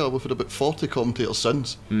 nobody's JR. We've had about 40 commentators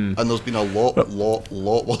since, and there's been a lot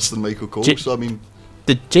worse than Michael Cole. So I mean,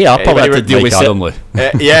 did JR probably have to deal with Adamley?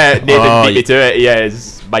 Yeah, Nathan beat me to it. Yeah,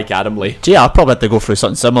 it's Mike Adamley. JR probably had to go through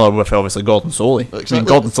something similar with obviously Gordon Solie. Exactly. I mean,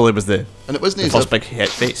 Gordon Solie was the first big hit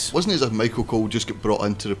face. Wasn't as if Michael Cole just got brought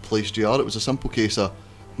in to replace JR. It was a simple case of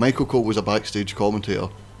Michael Cole was a backstage commentator.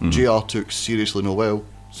 JR took seriously no well.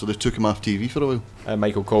 So they took him off TV for a while. And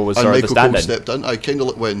Michael Cole was and sort of Michael the stand-in. Cole stepped in. I kind of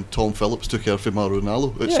like when Tom Phillips took over for Mauro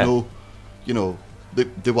Ranallo. It's no, you know,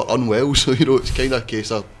 they were unwell, so you know it's kind of a case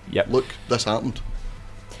of look, this happened.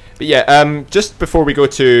 But yeah, just before we go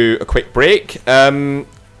to a quick break, do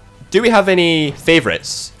we have any favourite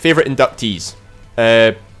inductees?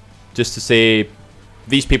 Just to say,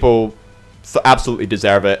 these people absolutely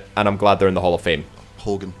deserve it, and I'm glad they're in the Hall of Fame.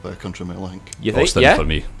 Hogan by a country mile, I think. You think? Austin for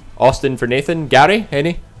me. Austin for Nathan. Gary,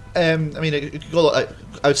 any? I mean,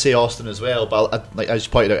 I would say Austin as well, but like as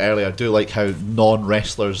you pointed out earlier, I do like how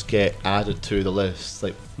non-wrestlers get added to the list,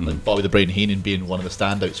 like Bobby the Brain Heenan being one of the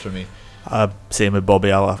standouts for me. Same with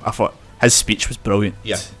Bobby Alla. I thought his speech was brilliant.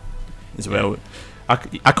 Yeah, as well.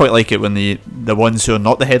 I quite like it when the ones who are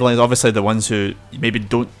not the headliners, obviously the ones who maybe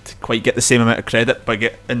don't quite get the same amount of credit but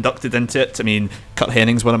get inducted into it. I mean, Kurt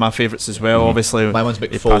Henning's one of my favourites as well. Obviously, my one's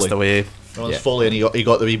Mick he Foley. Passed away. My one's Foley, and he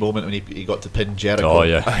got the wee moment when he got to pin Jericho. Oh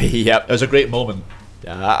yeah, yep. It was a great moment.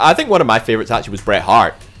 I think one of my favourites actually was Bret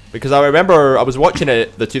Hart, because I remember I was watching the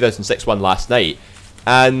 2006 one last night,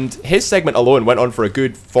 and his segment alone went on for a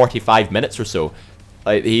good 45 minutes or so.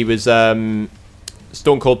 Like he was.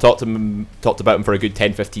 Stone Cold talked about him for a good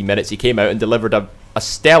 10-15 minutes. He came out and delivered a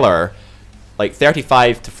stellar, like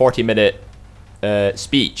 35 to 40 minute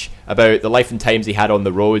speech about the life and times he had on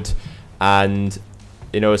the road, and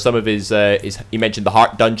you know some of his he mentioned the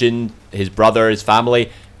Hart Dungeon, his brother, his family.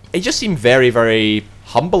 He just seemed very, very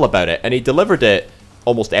humble about it, and he delivered it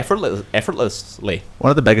almost effortlessly.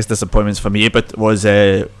 One of the biggest disappointments for me was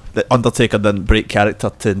the Undertaker didn't break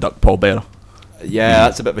character to induct Paul Bearer. Yeah,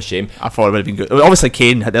 that's a bit of a shame. I thought it would have been good. Obviously,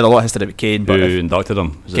 Kane had a lot of history with Kane. Who inducted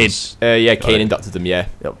him? Kane. Kane inducted him, yeah.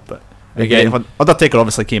 Yep, but again, Undertaker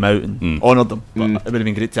obviously came out and honoured them. But it would have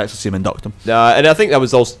been great to actually see him induct him. And I think that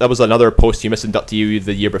was another posthumous inductee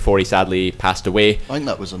the year before he sadly passed away. I think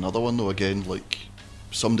that was another one, though, again, like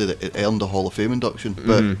somebody that earned a Hall of Fame induction.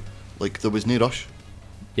 But like there was no rush.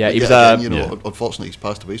 Yeah, he Yet was again, a you know, unfortunately he's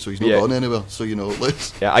passed away, so he's not Yeah. gone anywhere. So you know,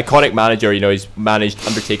 let's. iconic manager. You know, he's managed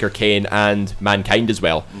Undertaker, Kane, and Mankind as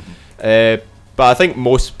well. But I think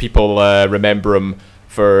most people remember him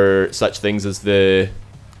for such things as the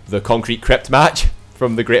Concrete Crypt match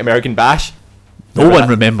from the Great American Bash. No one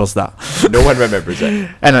remembers that. No one remembers it. in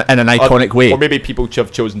an iconic way. Or maybe people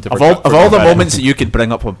have chosen to Of forget all the about it. moments that you could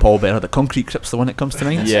bring up with Paul Bearer, the Concrete Crypt's the one that comes to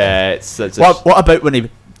mind. Yeah, it's What about when he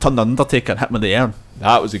turned the Undertaker and hit him with the urn?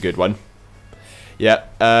 that was a good one. Yeah.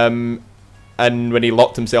 And when he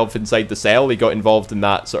locked himself inside the cell, he got involved in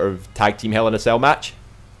that sort of tag team Hell in a Cell match.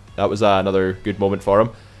 That was another good moment for him.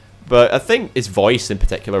 But I think his voice in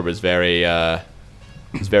particular was very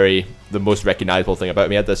the most recognizable thing about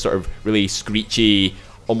him. He had this sort of really screechy,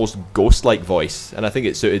 almost ghost-like voice, and I think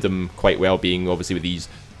it suited him quite well, being obviously with these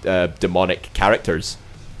demonic characters.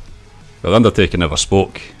 Well, Undertaker never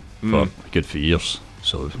spoke for a good few years,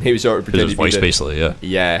 so He was sort of it was his pretending to be voice, the- basically, yeah.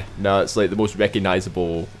 Yeah, no, it's like the most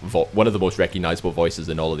recognizable, one of the most recognizable voices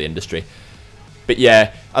in all of the industry. But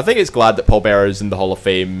yeah, I think it's glad that Paul Bearer is in the Hall of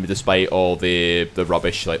Fame, despite all the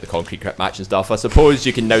rubbish like the Concrete Crypt match and stuff. I suppose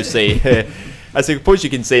you can now say, now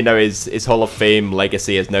his Hall of Fame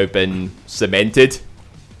legacy has now been cemented.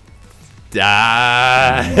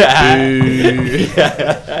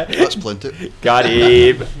 That's plenty. Got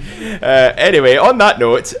him. Anyway, on that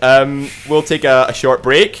note, we'll take a short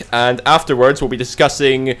break, and afterwards we'll be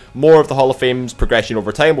discussing more of the Hall of Fame's progression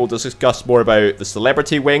over time. We'll discuss more about the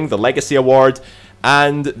Celebrity Wing, the Legacy Award,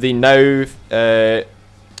 and the now,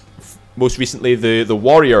 most recently, the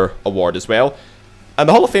Warrior Award as well. And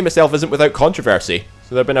the Hall of Fame itself isn't without controversy.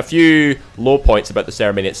 So there have been a few low points about the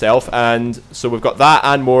ceremony itself, and so we've got that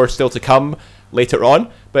and more still to come later on.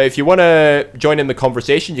 But if you want to join in the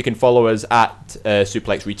conversation, you can follow us at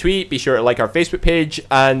Suplex Retweet. Be sure to like our Facebook page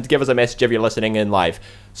and give us a message if you're listening in live.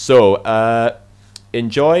 So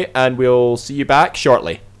enjoy, and we'll see you back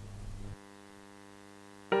shortly.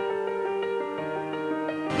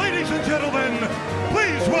 Ladies and gentlemen,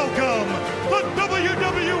 please welcome the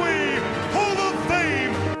WWE Hall of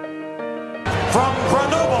Fame. From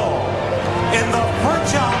Grenoble in the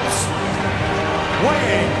French Alps,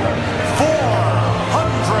 weighing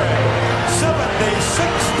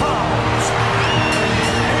 476 pounds, a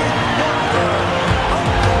wonder of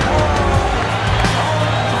the world,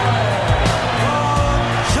 Andre the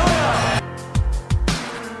Giant.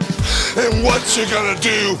 And what you gonna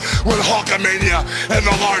do when Hulkamania and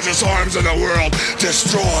the largest arms in the world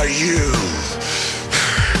destroy you?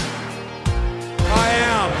 I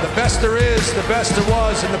am the best there is, the best there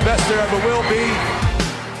was, and the best there ever will be.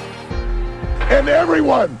 And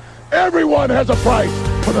everyone has a price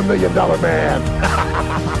for the $1 Million Man.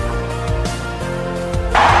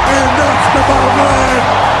 And that's the bottom line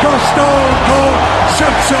for Stone Cold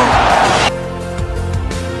Simpson.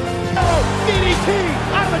 DDT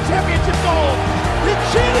out of the championship goal. He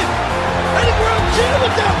cheated. Eddie Guerrero cheated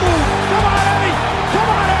with that move. Come on, Eddie. Come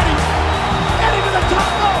on, Eddie. Eddie to the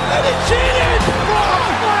top rope. Eddie cheated. Frog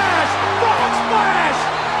splash. Frog splash.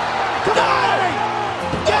 Come on, Eddie.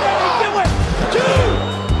 Get it. Do it. 2.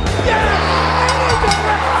 Yes. Eddie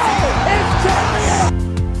Guerrero is champion.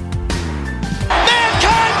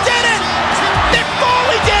 Mankind did it. Mick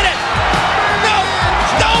Foley did it. No.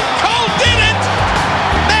 Stone Cold did it.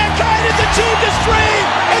 Mankind has achieved his dream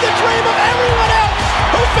and the dream of everyone else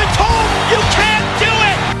who's been told you can't do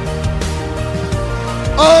it.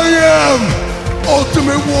 I am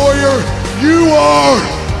Ultimate Warrior. You are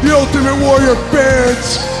the Ultimate Warrior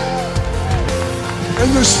fans. And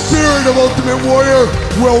the spirit of Ultimate Warrior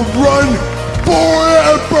will run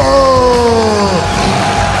forever.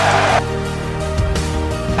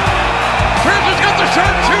 Chris has got the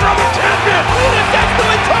sharpshooter on the champion. He is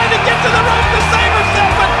desperately trying to get to the rope to save herself,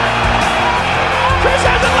 but Chris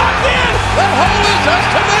has it locked in. The hole is as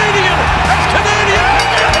Canadian.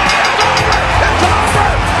 It's over. It's over.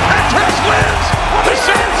 And Chris wins with the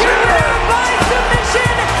sharpshooter. By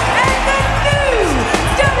submission and the new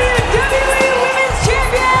WWE Women's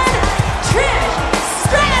Champion, Trish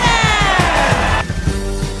Stratus.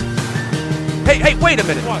 Hey, wait a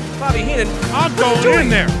minute. Bobby Heenan. I'm going in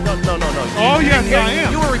there. No. Oh, yes, I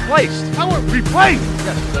am. You were replaced. I was replaced.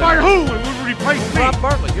 By who would replace me? Rob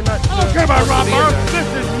Bartlett. You're not. I don't care about Rob Bartlett. This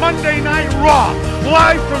is Monday Night Raw,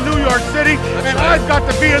 live from New York City, and I've got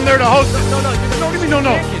to be in there to host it. No. What do you mean, no?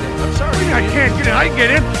 Can't get in. I'm sorry. What do you mean I can't get in? I can get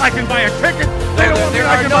in. I can buy a ticket. They don't want me. There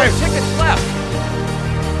I are can no buy. tickets left.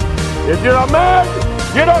 If you're a man,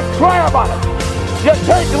 you don't cry about it. You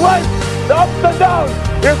take life, the ups and downs.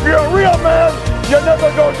 If you're a real man, you never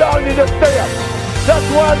go down. You just stay up. That's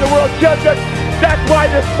why I'm the world champion. That's why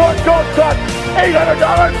this sport coat costs $800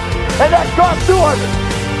 and that costs $200.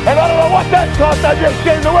 And I don't know what that cost, I just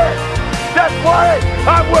came to work. That's why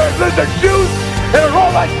I'm wearing lizard shoes and a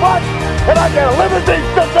Rolex watch, and I got a limousine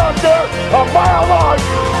stuck out there a mile long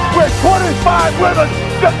with 25 women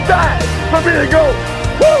just dying for me to go,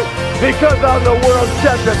 woo, because I'm the world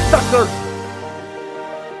champion, sucker.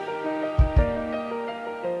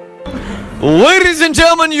 Ladies and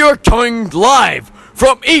gentlemen, you're coming live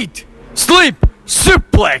from Eat, Sleep,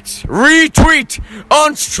 Suplex, Retweet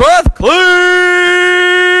on Strathclyde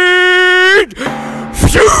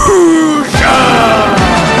Fusion!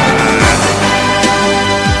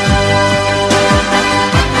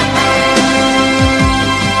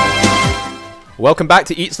 Welcome back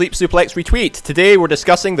to Eat, Sleep, Suplex, Retweet. Today we're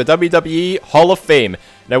discussing the WWE Hall of Fame.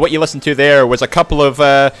 Now what you listened to there was a couple of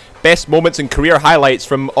best moments and career highlights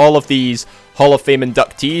from all of these Hall of Fame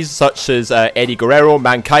inductees, such as Eddie Guerrero,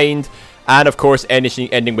 Mankind, and of course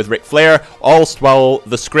ending with Ric Flair, all while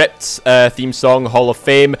the Script's theme song, Hall of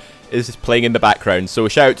Fame, is playing in the background. So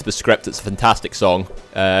shout out to the Script, it's a fantastic song.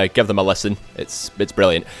 Give them a listen, it's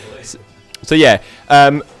brilliant. So yeah,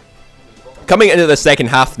 coming into the second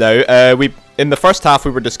half now, in the first half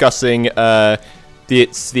we were discussing the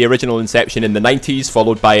original inception in the 90s,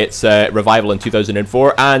 followed by its revival in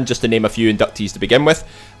 2004, and just to name a few inductees to begin with.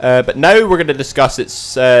 But now we're going to discuss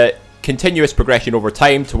its continuous progression over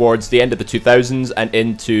time towards the end of the 2000s and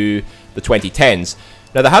into the 2010s.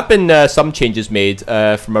 Now there have been some changes made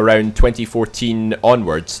from around 2014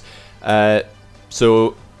 onwards.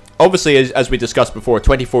 So obviously, as we discussed before,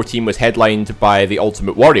 2014 was headlined by the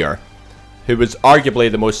Ultimate Warrior, who was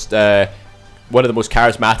arguably the most one of the most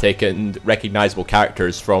charismatic and recognizable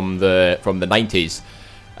characters from the 90s.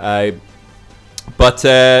 But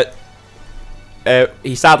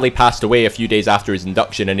he sadly passed away a few days after his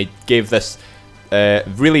induction, and he gave this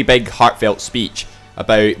really big, heartfelt speech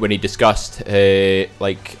about when he discussed the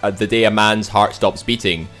day a man's heart stops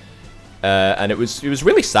beating. And it was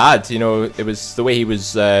really sad, you know. It was the way he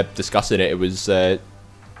was discussing it. It was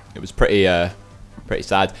pretty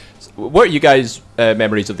sad. So what are you guys'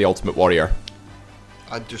 memories of the Ultimate Warrior?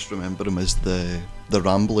 I just remember him as the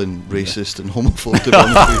rambling racist and homophobe, to be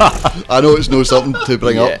honest with you. I know it's no something to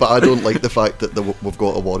bring up, but I don't like the fact that we've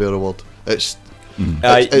got a Warrior Award. It's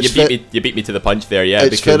you beat me to the punch there, yeah.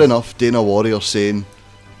 It's fair enough, Dana Warrior saying,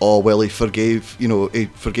 "Oh well, he forgave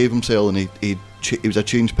himself and he was a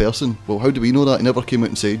changed person." Well, how do we know that? He never came out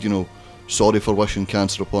and said, sorry for wishing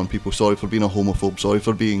cancer upon people, sorry for being a homophobe, sorry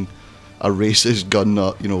for being a racist gun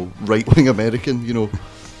nut, right-wing American,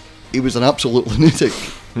 He was an absolute lunatic.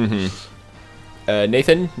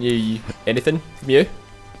 Nathan, anything from you?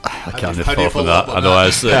 I can't follow for that. I know,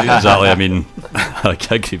 exactly. I mean, I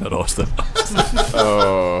agree with Austin.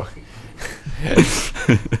 Oh.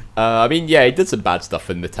 I mean, yeah, he did some bad stuff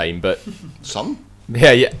in the time, but some.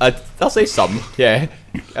 Yeah. I'll say some. Yeah.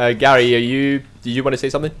 Gary, do you want to say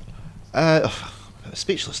something?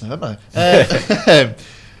 Speechless now, am I?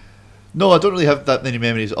 No, I don't really have that many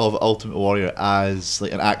memories of Ultimate Warrior as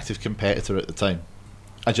like an active competitor at the time.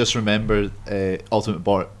 I just remember Ultimate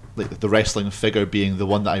Warrior, like the wrestling figure, being the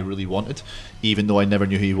one that I really wanted, even though I never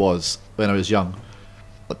knew who he was when I was young,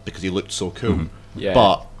 because he looked so cool. Mm-hmm. Yeah.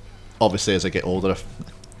 But obviously, as I get older,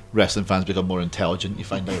 wrestling fans become more intelligent. You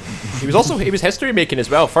find out he was history making as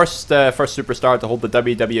well. First superstar to hold the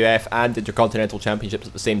WWF and Intercontinental Championships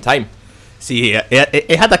at the same time. See,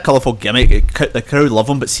 he had a colourful gimmick. The crowd loved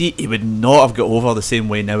him, but see, he would not have got over the same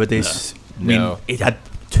way nowadays. No. I mean, he had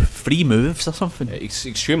 3 moves or something. It's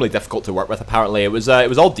extremely difficult to work with. Apparently, it was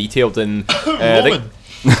all detailed in. Roman.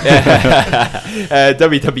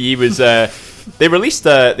 WWE was.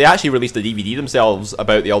 They actually released a DVD themselves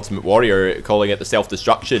about the Ultimate Warrior, calling it the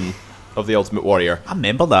self-destruction of the Ultimate Warrior. I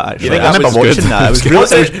remember that, actually. You think I that remember was watching good?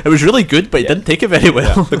 that. It was really good, but he didn't take it very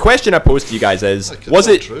well. The question I posed to you guys is: was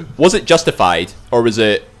it justified, or was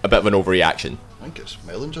it a bit of an overreaction? I think it's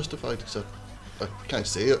well and justified, because I can't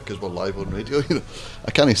say it because we're live on radio.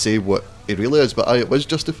 I can't say what it really is, but it was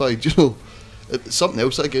justified. Something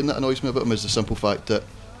else again that annoys me about him is the simple fact that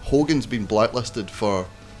Hogan's been blacklisted for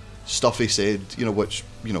stuff he said, which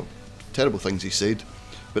terrible things he said,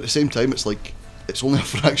 but at the same time it's like it's only a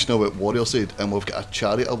fraction of what Warrior said, and we've got a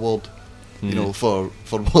charity award, for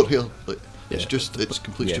Warrior. It's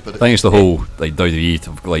complete stupidity. I think it's the whole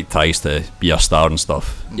WWE tries to be a star and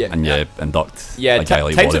stuff, and you induct a guy like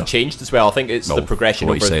times Warrior. have changed as well. I think it's the progression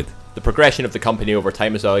the progression of the company over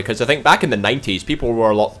time as well. Because I think back in the 90s, people were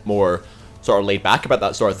a lot more sort of laid back about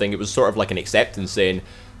that sort of thing. It was sort of like an acceptance, saying,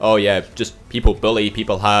 "Oh yeah, just people bully,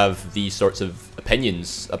 people have these sorts of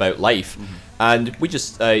opinions about life," and we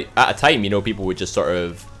just at a time, people would just sort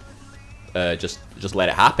of just let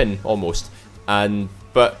it happen almost.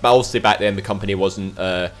 But obviously back then the company wasn't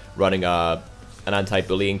running an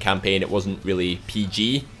anti-bullying campaign. It wasn't really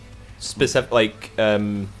PG specific,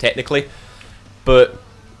 technically. But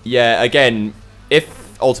yeah, again,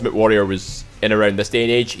 if Ultimate Warrior was in around this day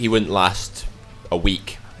and age, he wouldn't last a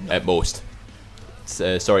week at most.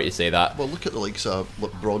 Sorry to say that. Well, look at the likes of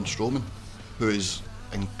Braun Strowman, who is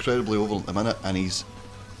incredibly over at the minute, and he's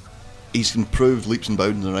improved leaps and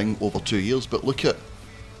bounds in the ring over 2 years. But look at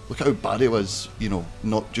how bad he was,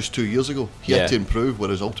 not just 2 years ago. He had to improve,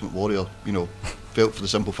 whereas Ultimate Warrior, felt for the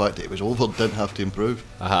simple fact that it was over, didn't have to improve.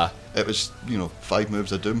 It was, 5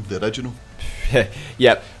 moves of doom, the original.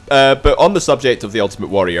 Yeah, but on the subject of the Ultimate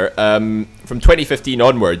Warrior, from 2015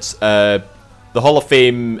 onwards, the Hall of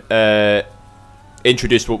Fame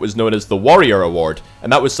introduced what was known as the Warrior Award,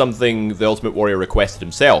 and that was something the Ultimate Warrior requested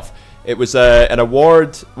himself. It was an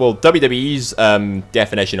award. Well, WWE's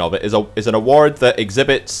definition of it is an award that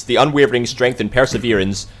exhibits the unwavering strength and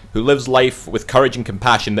perseverance who lives life with courage and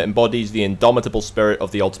compassion, that embodies the indomitable spirit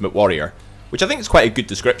of the Ultimate Warrior, which I think is quite a good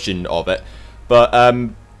description of it. But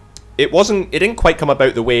it didn't quite come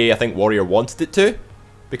about the way I think Warrior wanted it to,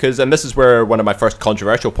 because, and this is where one of my first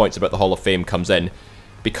controversial points about the Hall of Fame comes in,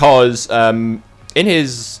 because in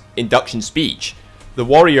his induction speech, the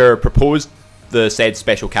Warrior proposed the said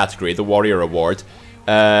special category, the Warrior Award,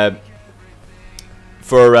 for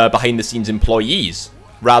behind-the-scenes employees,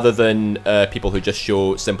 rather than people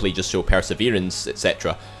who simply show perseverance,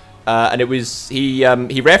 etc. And it was he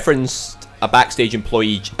referenced a backstage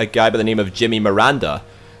employee, a guy by the name of Jimmy Miranda,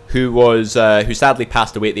 who sadly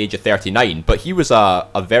passed away at the age of 39. But he was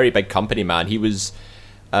a very big company man. He was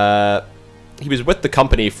with the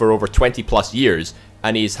company for over 20 plus years,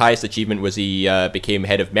 and his highest achievement was he became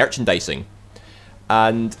head of merchandising.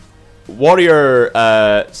 And Warrior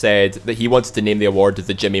said that he wanted to name the award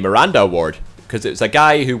the Jimmy Miranda Award, because it was a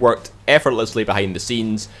guy who worked effortlessly behind the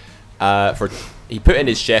scenes. He put in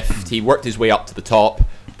his shift, he worked his way up to the top,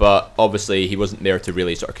 but obviously he wasn't there to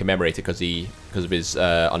really sort of commemorate it because of his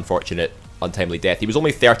unfortunate, untimely death. He was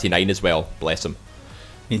only 39 as well, bless him.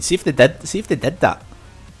 I mean, see if they did that.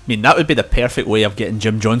 I mean, that would be the perfect way of getting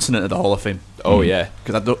Jim Johnson into the Hall of Fame. Oh yeah,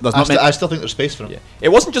 because I still think there's space for him. Yeah. It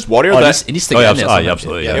wasn't just Warrior he needs to get in there.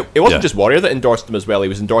 Absolutely. Yeah. It wasn't just Warrior that endorsed him as well. He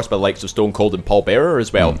was endorsed by the likes of Stone Cold and Paul Bearer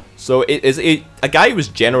as well. So it is a guy who was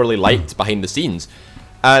generally liked behind the scenes.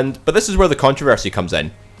 But this is where the controversy comes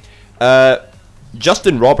in.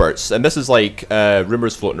 Justin Roberts, and this is like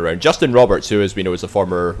rumors floating around. Justin Roberts, who, as we know, is a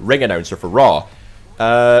former ring announcer for Raw,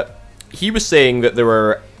 he was saying that there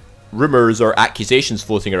were rumors or accusations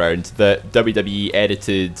floating around that WWE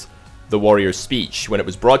edited the Warrior's speech when it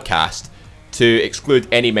was broadcast to exclude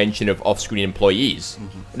any mention of off-screen employees.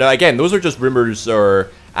 Now, again, those are just rumors or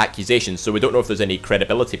accusations, so we don't know if there's any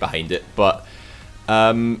credibility behind it. But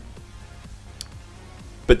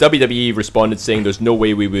WWE responded saying there's no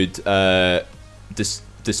way we would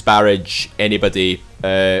disparage anybody,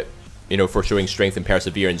 for showing strength and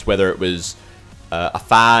perseverance, whether it was a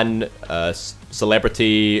fan, a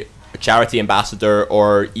celebrity, a charity ambassador,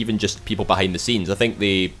 or even just people behind the scenes. I think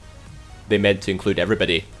they meant to include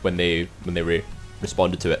everybody when they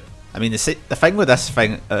responded to it. I mean, the thing with this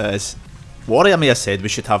thing is, Warrior may have said we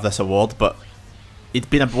should have this award, but he'd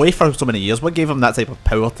been away for so many years. What gave him that type of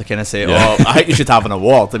power to kind of say, I think you should have an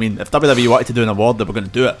award? I mean, if WWE wanted to do an award, they were going to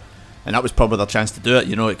do it, and that was probably their chance to do it.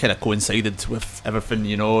 It kind of coincided with everything.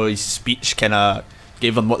 His speech kind of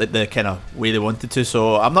gave them what the kind of way they wanted to.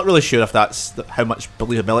 So I'm not really sure if that's how much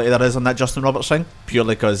believability there is on that Justin Roberts thing,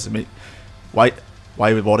 purely because, I mean, why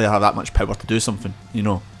would Warrior have that much power to do something,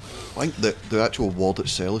 I think the actual award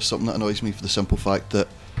itself is something that annoys me, for the simple fact that,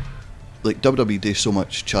 like, WWE does so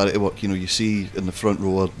much charity work. You see in the front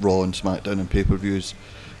row of Raw and SmackDown and pay-per-views,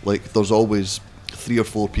 like, there's always 3 or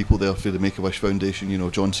 4 people there for the Make-A-Wish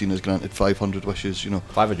Foundation. John Cena's granted 500 wishes,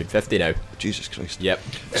 550 now. Jesus Christ. Yep.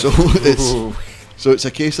 So it's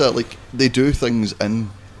a case that, like, they do things in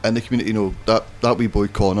the community. That wee boy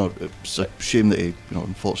Connor, it's a shame that he,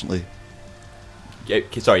 unfortunately. Yeah,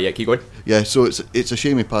 sorry, keep going. Yeah, so it's a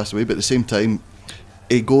shame he passed away, but at the same time,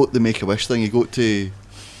 he got the Make-A-Wish thing. He got to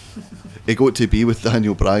be with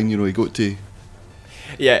Daniel Bryan. He got to.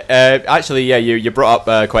 Yeah, actually, you brought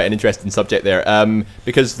up quite an interesting subject there.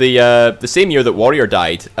 Because the same year that Warrior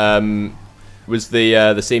died was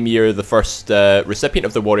the same year the first recipient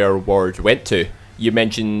of the Warrior Award went to. You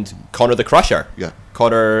mentioned Conor the Crusher. Yeah.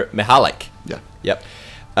 Conor Mihalik. Yeah. Yep.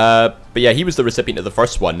 But yeah, he was the recipient of the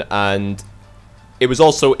first one, and it was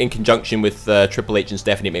also in conjunction with Triple H and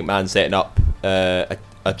Stephanie McMahon setting up a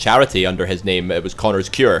charity under his name. It was Conor's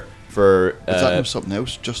Cure for. Is that something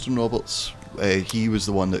else? Justin Roberts. He was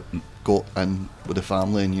the one that got in with the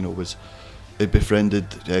family, and was had befriended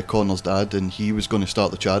Connor's dad, and he was going to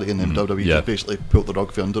start the charity, and then WWE Yeah. just basically pulled the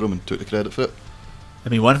rug from under him and took the credit for it. I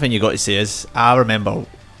mean, one thing you got to say is, I remember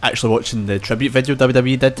actually watching the tribute video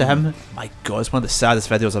WWE did to him. My God, it's one of the saddest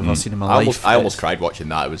videos I've ever seen in my life. I almost cried watching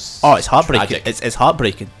that. It was Oh, it's heartbreaking. tragic. It's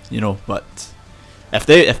heartbreaking, you know. But if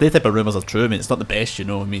they type of rumours are true, I mean, it's not the best, you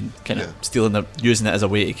know. I mean, kind of using it as a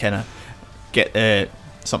way to kind of get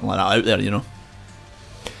something like that out there, you know.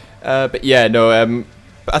 But yeah, no.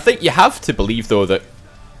 But I think you have to believe though that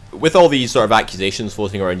with all these sort of accusations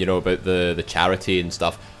floating around, you know, about the charity and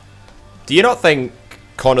stuff, do you not think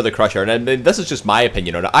Conor the Crusher? And I mean, this is just my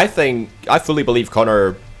opinion on it. I fully believe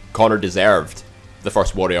Conor deserved the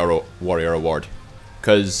first Warrior Award,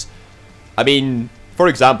 because I mean, for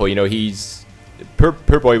example, you know, he's poor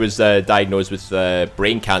boy was diagnosed with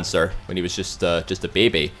brain cancer when he was just a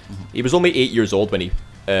baby. He was only 8 years old when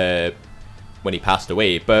he passed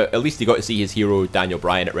away, but at least he got to see his hero Daniel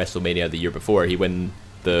Bryan at WrestleMania the year before he won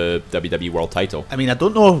the WWE World Title. I mean, I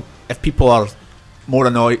don't know if people are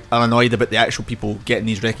annoyed about the actual people getting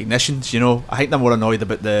these recognitions, you know. I think they're more annoyed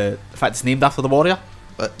about the fact it's named after the Warrior.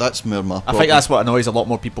 But that's more my I problem. think that's what annoys a lot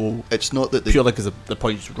more people. It's not that they, purely because of the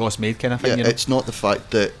points Ross made, kind of thing. yeah, You know? it's not the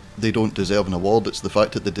fact that they don't deserve an award. It's the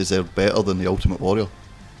fact that they deserve better than the Ultimate Warrior.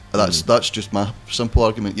 And that's just my simple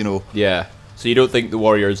argument. You know, Yeah. So you don't think the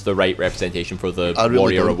Warrior's the right representation for the I really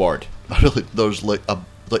Warrior don't. Award? There's like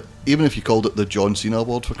even if you called it the John Cena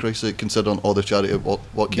Award, for Christ's sake, considering all the charity,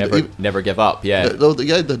 what Never give up. Yeah.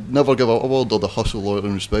 the Never Give Up Award, or the Hustle, Loyalty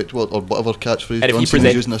and Respect Award, or whatever catchphrase And John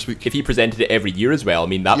Cena's using this week. if he presented it every year as well, I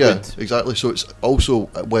mean that Yeah, would. exactly. So it's also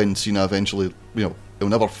when Cena eventually, you know, he'll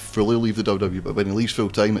never fully leave the WWE, but when he leaves full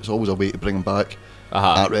time, it's always a way to bring him back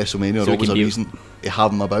at WrestleMania, So or it always can a be- reason to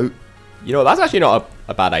have him about. You know, that's actually not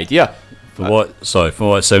a bad idea. From what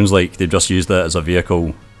it sounds like, they've just used it as a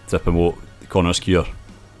vehicle to promote Conor's cure.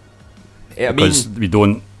 I mean,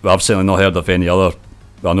 Because I've certainly not heard of any other,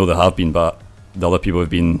 well, I know there have been, but the other people who have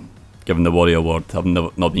been given the Warrior Award have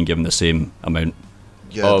not been given the same amount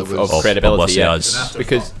Yeah, of there was- credibility. publicity Yeah. as.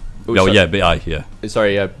 Because. oh, Well, sorry. yeah, but aye, yeah.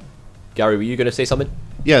 Sorry, Gary, were you going to say something?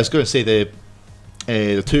 Yeah, I was going to say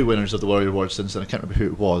the two winners of the Warrior Award since then. I can't remember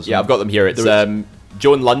who it was. Yeah, I've got them here. It's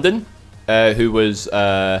Joan London, who was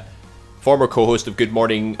former co-host of Good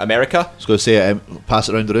Morning America. I was going to say, pass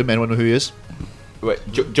it around the room. Anyone know who he is? Wait,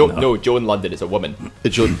 no, Joan London is a woman.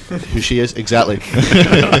 Who she is, exactly.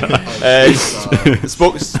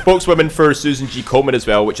 Spokeswoman for Susan G. Komen as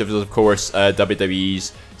well, which is of course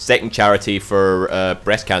WWE's second charity for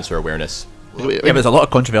breast cancer awareness. Yeah, but there's a lot of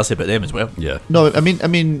controversy about them as well. Yeah. No, I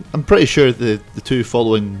mean, I'm pretty sure the two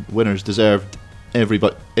following winners deserved every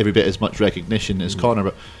bit as much recognition as Conor.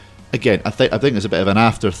 But again, I think it's a bit of an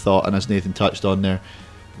afterthought, and as Nathan touched on there,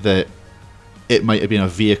 that it might have been a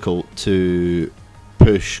vehicle to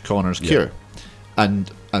push Conor's cure. And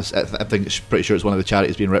I think it's pretty sure it's one of the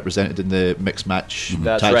charities being represented in the mixed match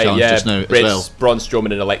That's tag right. challenge Yeah, just now as well. Braun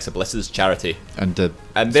Strowman and Alexa Bliss's charity, And and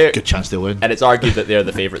it's they're a good chance they'll win. and it's argued that they're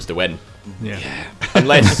the favourites to win. Yeah.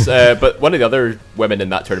 Unless, but one of the other women in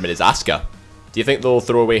that tournament is Asuka. Do you think they'll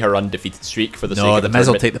throw away her undefeated streak for the sake No, of the the Miz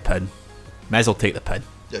will tournament? take the pin. Miz will take the pin.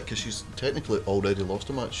 Yeah, because she's technically already lost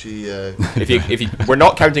a match. She If you, we're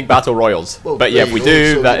not counting battle royals, Well, but yeah, there if we you go,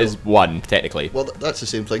 do, so, that you is know. one technically. well, that's the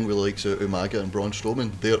same thing with the likes of Umaga and Braun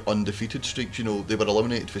Strowman. Their undefeated streaks, you know, they were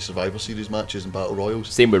eliminated for Survivor Series matches and battle royals.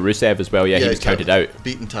 Same with Rusev as well. Yeah, he was exactly. counted out.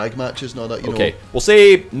 Beaten tag matches and all that. You Okay, know, we'll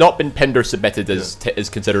say not been pinned or submitted is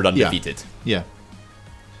considered undefeated. Yeah.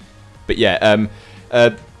 But yeah,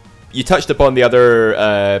 you touched upon the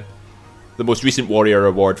other, the most recent Warrior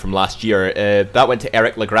Award from last year. That went to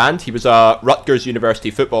Eric Legrand. He was a Rutgers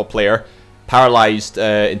University football player, paralysed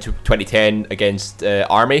in 2010 against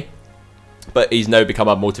Army, but he's now become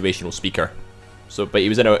a motivational speaker. So, but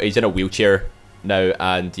he's in a wheelchair now,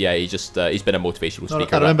 and yeah, he's been a motivational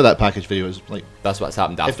speaker. I remember that package video. It was like, That's what's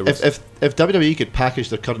happened if afterwards. if WWE could package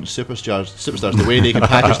their current superstars the way they can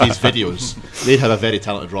package these videos, they'd have a very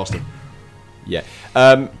talented roster. Yeah.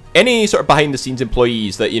 Any sort of behind the scenes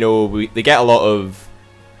employees that, you know, they get a lot of,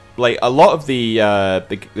 like, a lot of the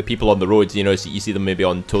people on the road, you know, so you see them maybe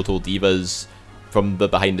on Total Divas from the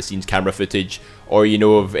behind the scenes camera footage, or you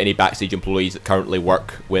know of any backstage employees that currently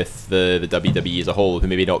work with the WWE as a whole who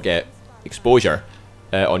maybe not get exposure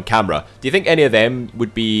on camera. Do you think any of them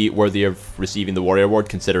would be worthy of receiving the Warrior Award,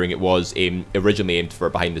 considering it was originally aimed for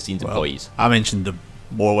behind the scenes employees? I mentioned the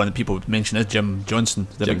more one that people would mention is Jim Johnson.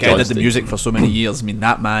 The Jim guy did Johnston. the music for so many years. I mean,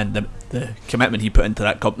 that man, the commitment he put into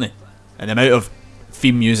that company, and the amount of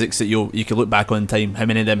theme musics that you can look back on in time, how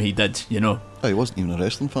many of them he did, you know. oh, he wasn't even a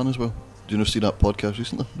wrestling fan as well. you know see that podcast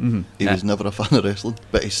recently? Mhm. He was never a fan of wrestling,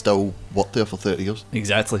 but he still worked there for 30 years.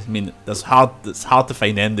 Exactly. I mean, it's hard to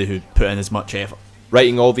find anybody who put in as much effort.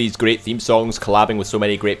 Writing all these great theme songs, collabing with so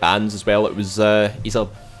many great bands as well. It was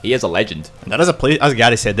he is a legend. And there is a place, as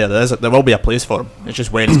Gary said there will be a place for him. It's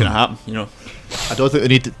just when it's going to happen, you know. I don't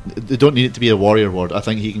think they don't need it to be a Warrior award. I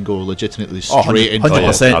think he can go legitimately Oh, straight into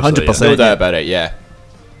 100%, 100%. No doubt about it, yeah.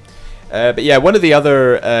 But yeah, one of the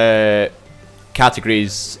other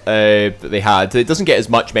categories that they had, it doesn't get as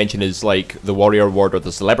much mention as like the Warrior Award or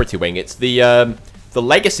the Celebrity Wing. It's the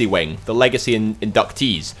Legacy Wing, the Legacy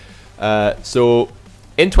inductees. So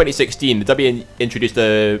in 2016, the W introduced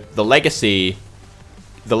the Legacy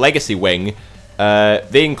Wing.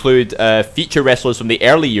 They include feature wrestlers from the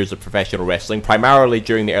early years of professional wrestling, primarily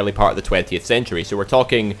during the early part of the 20th century. So we're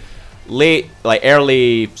talking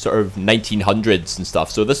early sort of 1900s and stuff.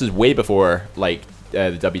 So this is way before like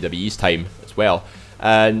the WWE's time as well.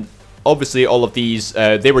 And obviously all of these,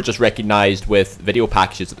 they were just recognized with video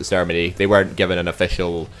packages at the ceremony. They weren't given an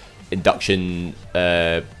official induction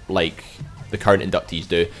like the current inductees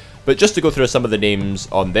do. But just to go through some of the names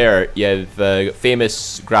on there, you have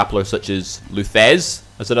famous grapplers such as Luthez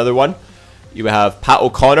as another one. You have Pat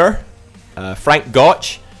O'Connor, Frank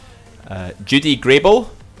Gotch, Judy Grable,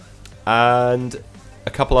 and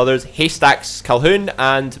a couple others, Haystacks Calhoun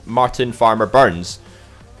and Martin Farmer Burns.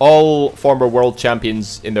 All former world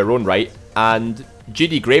champions in their own right, and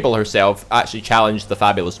Judy Grable herself actually challenged the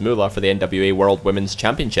Fabulous Moolah for the NWA World Women's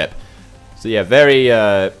Championship. So yeah, very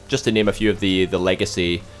just to name a few of the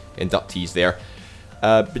legacy inductees there.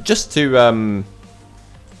 But just to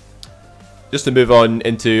move on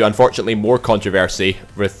into, unfortunately, more controversy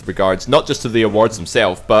with regards not just to the awards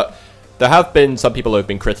themselves, but there have been some people who have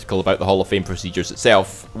been critical about the Hall of Fame procedures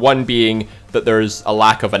itself. One being that there's a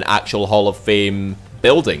lack of an actual Hall of Fame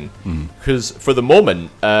building, because for the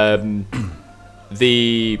moment, the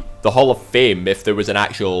Hall of Fame, if there was an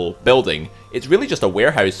actual building, it's really just a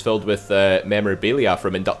warehouse filled with memorabilia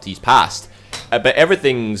from inductees past. But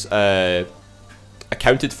everything's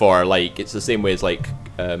accounted for, like it's the same way as like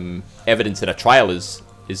evidence in a trial is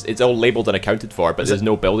it's all labelled and accounted for, but there's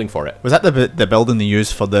no building for it. Was that the building they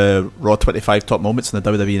used for the Raw 25 top moments in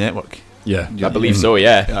the WWE Network? Yeah, I believe so.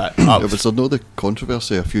 Yeah. Was there no the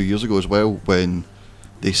controversy a few years ago as well when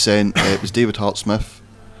they sent it was David Hart Smith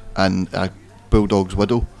and Bulldog's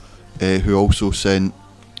widow, who also sent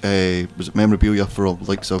was it memorabilia for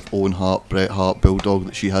likes of Owen Hart, Bret Hart, Bulldog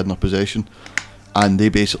that she had in her possession, and they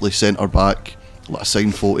basically sent her back like a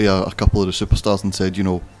signed photo of a couple of the superstars and said, you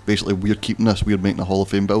know, basically we're keeping this, we're making a Hall of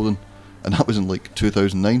Fame building, and that was in like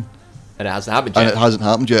 2009, and it hasn't happened yet. And it hasn't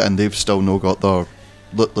happened yet, and they've still no got their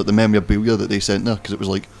like the memorabilia that they sent there, because it was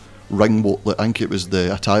like I think it was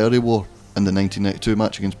the attire he wore in the 1992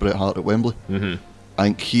 match against Bret Hart at Wembley. Mm-hmm.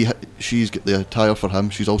 I think she's got the attire for him.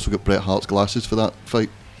 She's also got Bret Hart's glasses for that fight,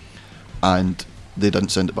 and they didn't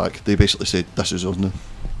send it back. They basically said this is us now.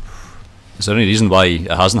 Is there any reason why it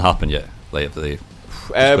hasn't happened yet? Like,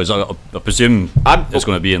 because I presume it's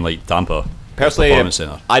going to be in like Tampa. Personally, Performance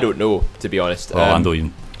Center. I don't know, to be honest. I don't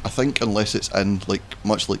even. I think unless it's in like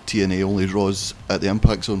much like TNA only draws at the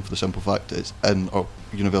Impact Zone, for the simple fact that it's in or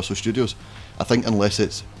Universal Studios. I think unless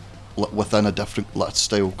it's within a different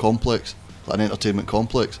style complex, like an entertainment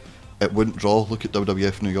complex, it wouldn't draw. Look at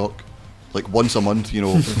WWF New York. Like once a month, you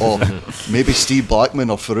know, or maybe Steve Blackman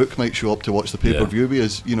or Farouk might show up to watch the pay-per-view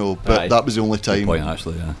because, you know, but that was the only time. Good point,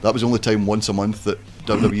 actually, yeah. That was the only time once a month that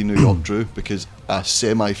WWE New York drew, because a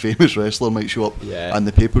semi-famous wrestler might show up and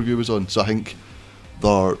the pay-per-view was on. So I think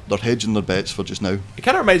they're hedging their bets for just now. It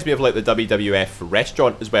kind of reminds me of like the WWF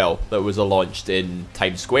restaurant as well that was launched in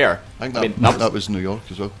Times Square. I think that was New York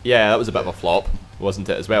as well. Yeah, that was a bit of a flop, wasn't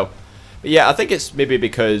it, as well? But yeah, I think it's maybe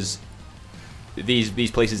because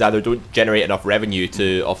these places either don't generate enough revenue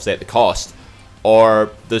to offset the cost, or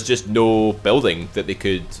there's just no building that they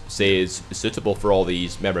could say is suitable for all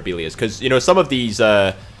these memorabilia. Because, you know, some of these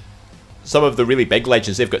some of the really big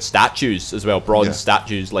legends, they've got statues as well, bronze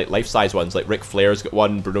statues, like life-size ones, like Ric Flair's got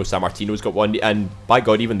one, Bruno Sammartino's got one, and by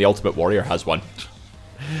God, even the Ultimate Warrior has one.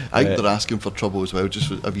 I think they're asking for trouble as well.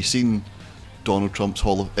 Have you seen Donald Trump's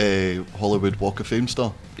Hollywood Walk of Fame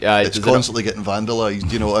star? Yeah, it's constantly getting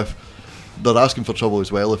vandalised. You know, if they're asking for trouble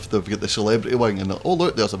as well, if they've got the celebrity wing and oh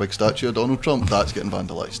look, there's a big statue of Donald Trump, that's getting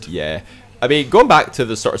vandalised. Yeah, I mean, going back to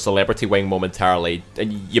the sort of celebrity wing momentarily,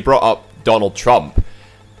 and you brought up Donald Trump.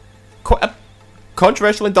 Quite a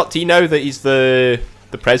controversial inductee now that he's the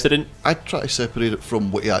president. I try to separate it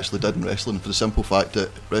from what he actually did in wrestling, for the simple fact that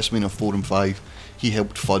WrestleMania 4 and 5, he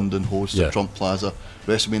helped fund and host at Trump Plaza.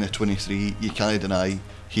 WrestleMania 23, you can't deny,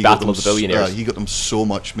 he Battle of the Billionaires. He got them so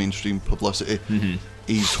much mainstream publicity. Mm-hmm.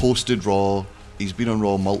 He's hosted Raw. He's been on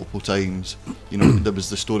Raw multiple times. You know, there was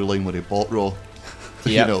the storyline where he bought Raw.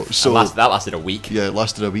 Yeah, You know, so that lasted a week. yeah, it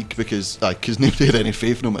lasted a week because nobody had any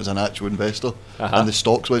faith in him as an actual investor, and the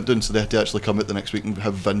stocks went down. So they had to actually come out the next week and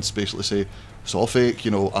have Vince basically say, "It's all fake."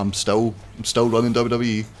 You know, I'm still running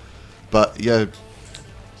WWE. But yeah,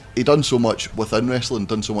 he done so much within wrestling,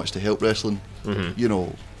 done so much to help wrestling. You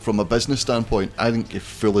know, from a business standpoint, I think he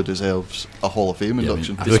fully deserves a Hall of Fame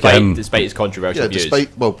induction. Look at him. Despite his controversial Yeah,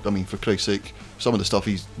 views. well, I mean, for Christ's sake, some of the stuff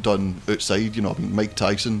he's done outside, you know, I mean, Mike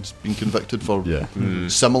Tyson's been convicted for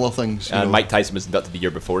similar things. You And know. Mike Tyson was inducted the year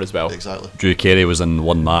before as well. Exactly. Drew Carey was in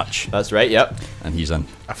one match, That's right, yep. and he's in.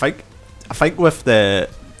 I think with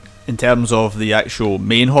in terms of the actual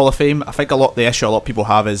main Hall of Fame, I think the issue a lot of people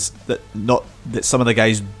have is that some of the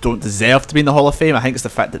guys don't deserve to be in the Hall of Fame. I think it's the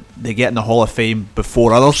fact that they get in the Hall of Fame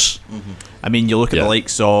before others. I mean, you look at the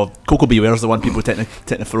likes of Coco Beware's the one people tend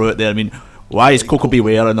to throw out there. I mean, why is Coco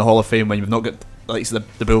Beware in the Hall of Fame when you've not got the likes of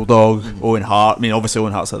the Bulldog, Owen Hart? I mean, obviously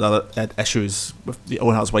Owen Hart's had other issues with the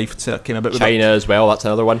Owen Hart's wife came about with China as well, that's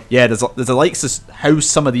another one. Yeah, there's the likes of how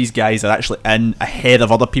some of these guys are actually in ahead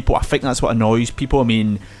of other people. I think that's what annoys people. I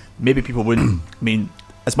mean, maybe people wouldn't. I mean,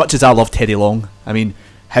 as much as I love Teddy Long, I mean,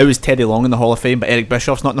 how is Teddy Long in the Hall of Fame, but Eric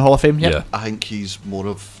Bischoff's not in the Hall of Fame yet? Yeah. I think he's more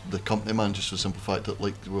of the company man, just for the simple fact that,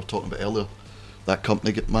 like we were talking about earlier, that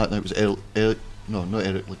company Matt. Now it was no, not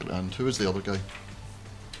Eric LeGrand. Who was the other guy?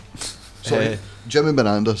 Sorry, Jimmy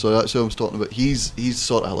Miranda. So that's who I was talking about. He's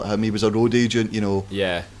sort of like him. He was a road agent, you know.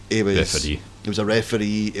 Yeah. He was Referee. He was a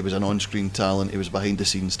referee. He was an on-screen talent. He was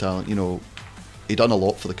behind-the-scenes talent. You know, he done a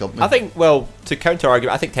lot for the company. I think, well, to counter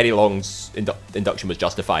argument, I think Teddy Long's induction was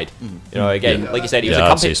justified. You know, again, like you said, he was Yeah, a I'd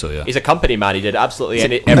company. say so, yeah. He's a company man. He did absolutely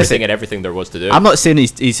See, everything and everything there was to do. I'm not saying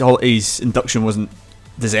his induction wasn't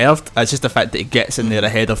deserved. It's just the fact that he gets in there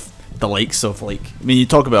ahead of the likes of, like, I mean, you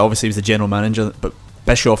talk about obviously he was the general manager, but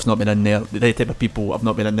Bischoff's not been in there. The type of people have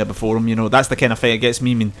not been in there before him. You know, that's the kind of thing that gets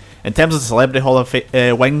me. I mean, in terms of the Celebrity Hall of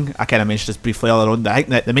wing, I kind of mentioned this briefly earlier on. I think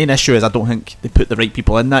that the main issue is I don't think they put the right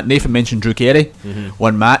people in that. Nathan mentioned Drew Carey,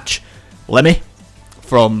 one match. Lemmy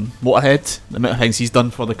from Motorhead, the amount of things he's done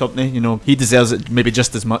for the company, you know, he deserves it maybe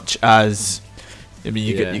just as much as. I mean,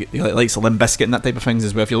 you get like Limp Bizkit and that type of things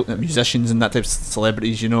as well. If you look at musicians and that type of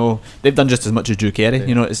celebrities, you know, they've done just as much as Drew Carey.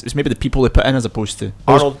 You know, it's maybe the people they put in as opposed to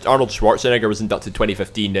Arnold Schwarzenegger was inducted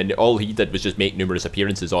 2015, and all he did was just make numerous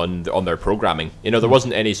appearances on their programming. You know, there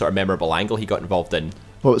wasn't any sort of memorable angle he got involved in.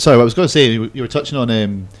 Well, sorry, I was going to say you were touching on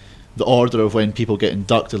the order of when people get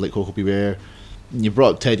inducted, like Coco Beware. And you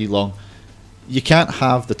brought up Teddy Long. You can't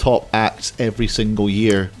have the top acts every single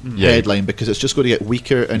year headline because it's just going to get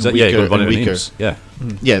weaker and weaker and weaker. Yeah,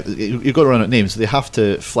 you've got to run out of names. So they have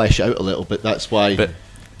to flesh it out a little bit. That's why. But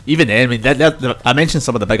even then, I mean, I mentioned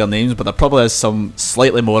some of the bigger names, but there probably is some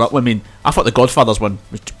slightly more up. I mean, I thought the Godfathers one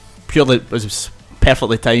was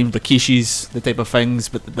perfectly timed. Rikishi's the type of things,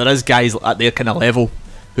 but there is guys at their kind of level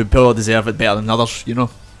who probably deserve it better than others. You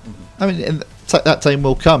know. I mean, and that time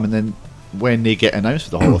will come, and then when they get announced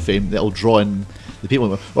for the Hall of Fame, they'll draw in the people.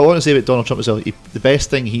 Well, I want to say about Donald Trump as well. The best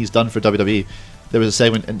thing he's done for WWE, there was a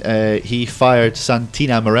segment, and he fired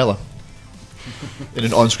Santina Marella in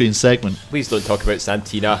an on-screen segment. Please don't talk about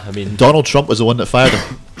Santina. I mean, Donald Trump was the one that fired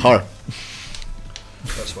him. Her.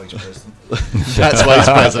 That's why he's president. That's why he's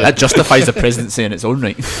president. That justifies the presidency in its own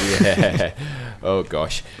right. yeah. Oh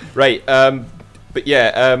gosh. Right. But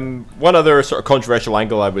yeah, one other sort of controversial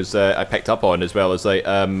angle I picked up on as well is like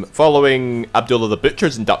following Abdullah the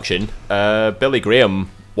Butcher's induction, Billy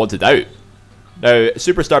Graham wanted out. Now,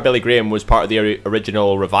 superstar Billy Graham was part of the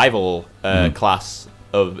original Revival class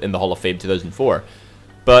in the Hall of Fame 2004.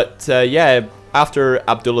 But yeah, after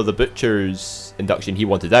Abdullah the Butcher's induction, he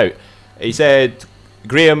wanted out. He said,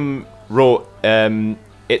 Graham wrote,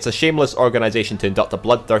 "It's a shameless organisation to induct a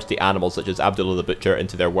bloodthirsty animal such as Abdullah the Butcher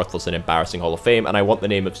into their worthless and embarrassing Hall of Fame, and I want the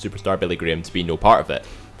name of superstar Billy Graham to be no part of it."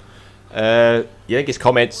 You think his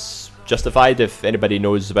comments justified? If anybody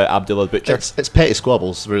knows about Abdullah the Butcher, It's petty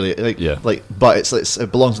squabbles, really. But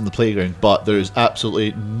it belongs in the playground. But there's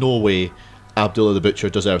absolutely no way Abdullah the Butcher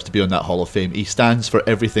deserves to be on that Hall of Fame. He stands for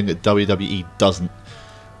everything that WWE doesn't.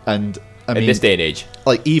 And I mean, in this day and age,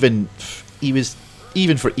 like even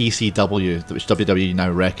for ECW, which WWE now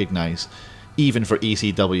recognise, even for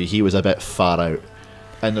ECW, he was a bit far out.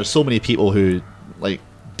 And there's so many people who like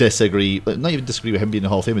disagree, not even disagree with him being in the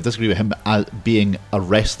Hall of Fame, but disagree with him as being a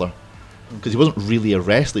wrestler, because he wasn't really a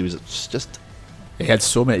wrestler. He was just. He had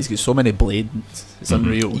so many. He's got so many blades. It's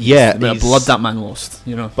unreal. Yeah, the amount of blood that man lost.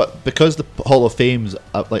 You know. But because the Hall of Fame's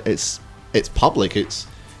like it's public,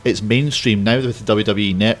 it's mainstream now with the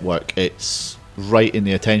WWE Network. It's right in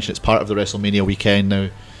the attention. It's part of the WrestleMania weekend now.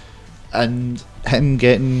 And him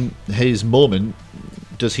getting his moment,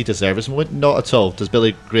 does he deserve his moment? Not at all. Should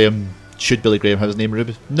Billy Graham have his name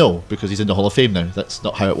removed? No, because he's in the Hall of Fame now. That's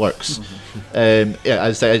not how it works. Yeah,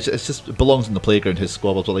 I say it's just, it belongs in the playground, his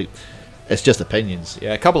squabbles, but like, it's just opinions.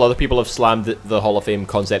 Yeah, a couple other people have slammed the Hall of Fame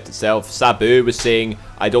concept itself. Sabu was saying,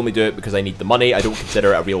 I'd only do it because I need the money. I don't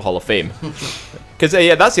consider it a real Hall of Fame. Because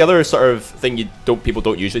yeah, that's the other sort of thing people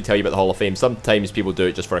don't usually tell you about the Hall of Fame. Sometimes people do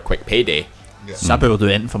it just for a quick payday. Yeah. Sabu will do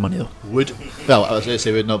anything for money though. Well, I was going to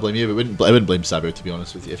say would not blame you, but I wouldn't blame Sabu, to be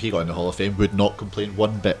honest with you. If he got in the Hall of Fame, would not complain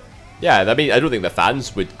one bit. Yeah, I mean, I don't think the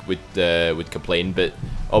fans would complain, but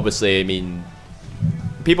obviously, I mean,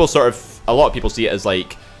 a lot of people see it as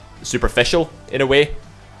like superficial in a way,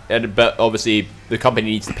 but obviously the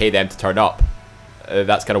company needs to pay them to turn up.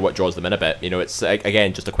 That's kind of what draws them in a bit. You know, it's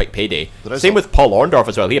again just a quick payday. Same with Paul Orndorff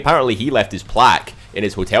as well. He left his plaque in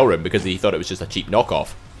his hotel room because he thought it was just a cheap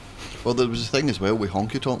knockoff. Well, there was a thing as well with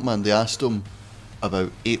Honky Tonk Man. They asked him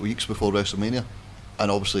about 8 weeks before WrestleMania, and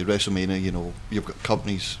obviously WrestleMania, you know, you've got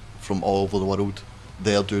companies from all over the world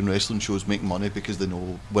there doing wrestling shows, making money because they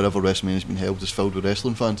know wherever WrestleMania's been held is filled with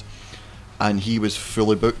wrestling fans. And he was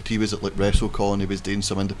fully booked. He was at like WrestleCon. He was doing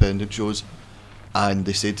some independent shows, and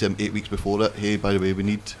they said to him 8 weeks before it, "Hey, by the way, we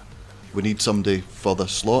need somebody for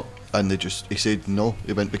this slot." And he said no.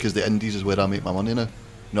 He went, because the Indies is where I make my money now. You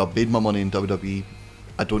know, I've made my money in WWE.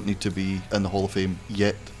 I don't need to be in the Hall of Fame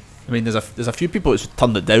yet. I mean, there's a few people who's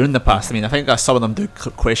turned it down in the past. I mean, I think some of them do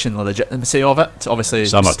question the legitimacy of it. Obviously,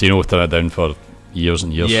 Sammartino turned it down for years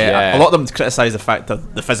and years. Yeah, a lot of them criticise the fact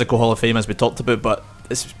that the physical Hall of Fame, as we talked about, but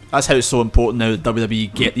that's how it's so important now that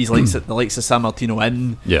WWE get these the likes of Sammartino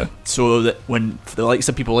in. Yeah. So that when the likes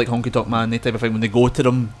of people like Honky Tonk Man, that type of thing, when they go to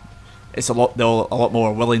them, it's a lot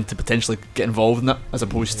more willing to potentially get involved in it, as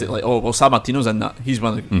opposed to like, oh well, Sammartino's in that. He's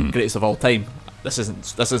one of the greatest of all time. This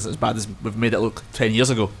isn't as bad as we've made it look 10 years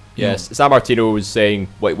ago. Yes, Sammartino was saying,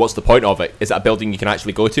 what's the point of it? Is it a building you can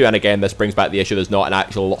actually go to? And again, this brings back the issue, there's not an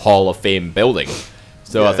actual Hall of Fame building.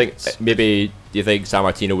 So I think maybe, do you think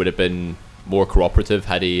Sammartino would have been more cooperative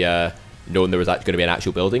had he known there was going to be an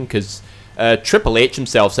actual building? Because Triple H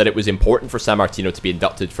himself said it was important for Sammartino to be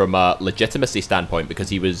inducted from a legitimacy standpoint, because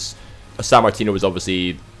Sammartino was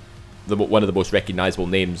obviously one of the most recognisable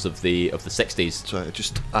names of the 60s. Sorry,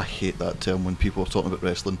 I hate that term when people are talking about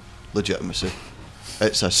wrestling. Legitimacy.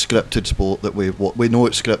 It's a scripted sport that we know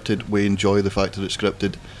it's scripted. We enjoy the fact that it's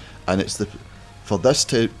scripted, and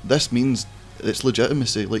this means it's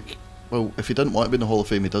legitimacy. Like, well, if he didn't want to be in the Hall of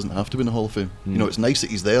Fame, he doesn't have to be in the Hall of Fame. You know, it's nice that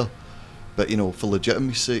he's there, but you know, for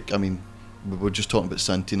legitimacy's sake, I mean, we were just talking about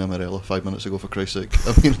Santina Marella 5 minutes ago. For Christ's sake,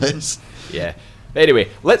 I mean, yeah. Anyway,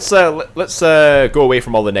 let's go away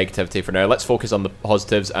from all the negativity for now. Let's focus on the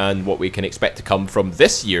positives and what we can expect to come from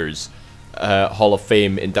this year's Hall of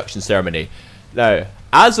Fame induction ceremony. Now,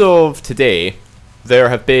 as of today, there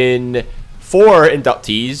have been 4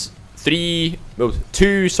 inductees,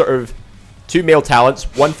 2 male talents,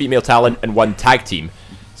 1 female talent, and 1 tag team.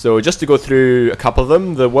 So just to go through a couple of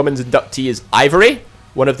them, the women's inductee is Ivory,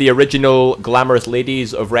 one of the original glamorous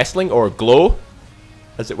ladies of wrestling, or Glow,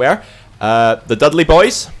 as it were. The Dudley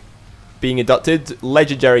Boys being inducted,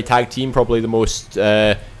 legendary tag team, probably the most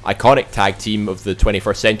iconic tag team of the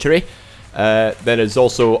 21st century. Then there's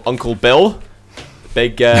also Uncle Bill,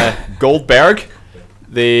 Big Goldberg,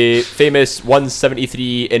 the famous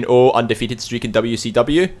 173-0 undefeated streak in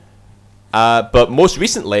WCW. But most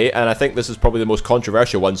recently, and I think this is probably the most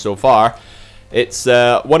controversial one so far, it's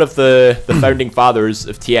one of the founding fathers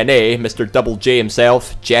of TNA, Mr. Double J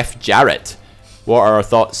himself, Jeff Jarrett. What are our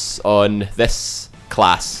thoughts on this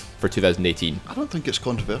class for 2018? I don't think it's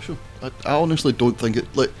controversial. I honestly don't think it.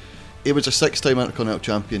 Like, he was a 6-time Intercontinental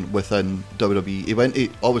Champion within WWE. He went to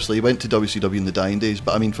WCW in the dying days,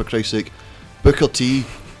 but I mean, for Christ's sake, Booker T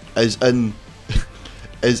is in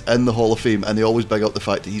the Hall of Fame, and they always big up the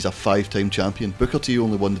fact that he's a 5-time champion. Booker T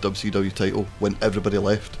only won the WCW title when everybody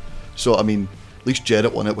left. So I mean, at least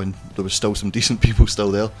Jarrett won it when there was still some decent people still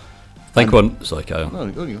there. I think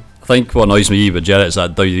what annoys me with Jarrett is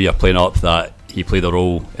that WWE are playing up that he played a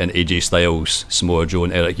role in AJ Styles, Samoa Joe,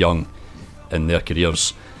 and Eric Young in their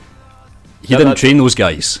careers. He didn't train those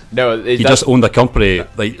guys. No, he just owned a company.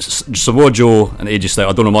 Like Samoa Joe and AJ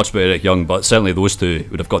Styles, I don't know much about Eric Young, but certainly those two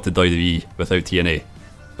would have got to WWE without TNA.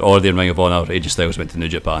 Or the Ring of Honor, AJ Styles went to New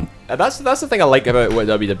Japan. That's the thing I like about what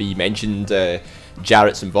WWE mentioned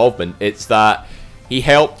Jarrett's involvement. It's that he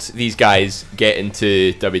helped these guys get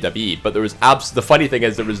into WWE, but there was the funny thing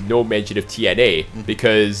is there was no mention of TNA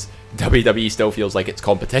because WWE still feels like it's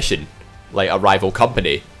competition, like a rival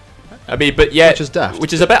company. I mean, but yeah,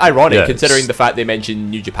 which is a bit ironic considering the fact they mentioned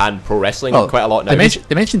New Japan Pro Wrestling quite a lot now. They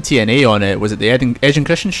mentioned TNA on it. Was it the Edge and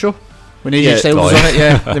Christian show? When AJ Styles was on it,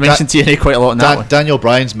 yeah, they mentioned TNA quite a lot in that one. Daniel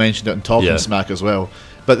Bryan's mentioned it in Talking Yeah. Smack as well.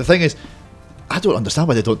 But the thing is, I don't understand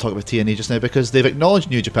why they don't talk about TNA just now, because they've acknowledged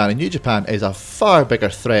New Japan, and New Japan is a far bigger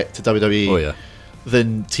threat to WWE Oh yeah.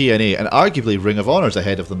 than TNA, and arguably Ring of Honor's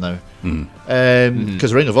ahead of them now. Mm.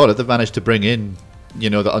 Because Ring of Honor, they've managed to bring in,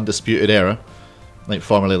 the Undisputed Era, like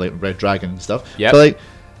formerly like Red Dragon and stuff. Yep. But like,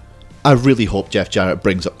 I really hope Jeff Jarrett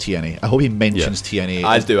brings up TNA. I hope he mentions TNA.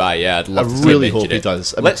 As do I, yeah. I'd love to see really him hope mention he it.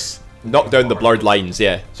 does. I mean, Let's knock down the blurred lines,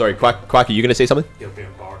 yeah. Sorry, Quack, are you going to say something? He'll be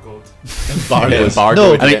embargoed. Embargoed.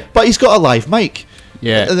 No, but he's got a live mic.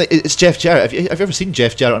 Yeah. It's Jeff Jarrett. Have you ever seen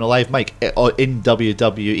Jeff Jarrett on a live mic in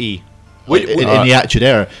WWE? Wait, in the Attitude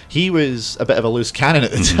Era, he was a bit of a loose cannon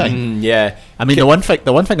at the time. Yeah. I mean, the one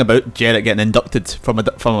thing about Jarrett getting inducted from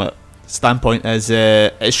a standpoint is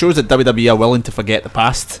it shows that WWE are willing to forget the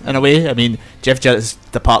past in a way. I mean, Jeff Jarrett's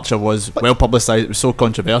departure was well publicised. It was so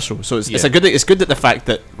controversial. So it's good that the fact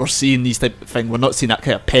that we're seeing these type of things, we're not seeing that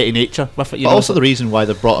kind of petty nature with it. But also the reason why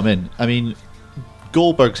they brought him in. I mean,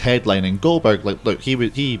 Goldberg's headlining. Goldberg,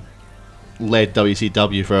 he led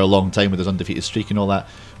WCW for a long time with his undefeated streak and all that.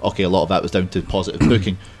 Okay, a lot of that was down to positive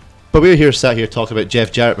booking. But we're sat here talking about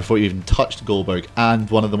Jeff Jarrett before you even touched Goldberg and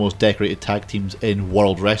one of the most decorated tag teams in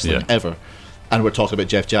world wrestling ever. And we're talking about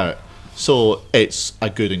Jeff Jarrett. So it's a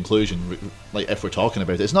good inclusion, like if we're talking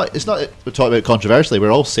about it. It's not we're talking about it controversially.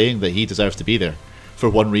 We're all saying that he deserves to be there for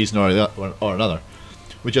one reason or another.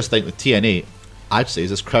 We just think that TNA, I'd say, is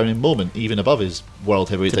his crowning moment, even above his world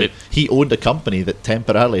heavyweight title. He owned a company that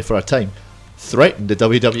temporarily, for a time, threatened the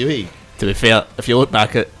WWE. To be fair, if you look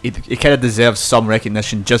back at it, he kind of deserves some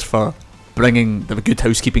recognition just for bringing the Good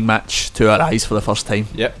Housekeeping match to our eyes for the first time.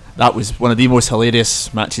 Yep. That was one of the most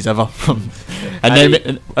hilarious matches ever. And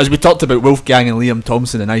then, as we talked about Wolfgang and Liam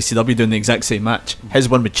Thompson in ICW doing the exact same match, his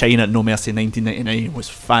one with China at No Mercy in 1999 was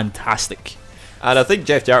fantastic. And I think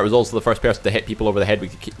Jeff Jarrett was also the first person to hit people over the head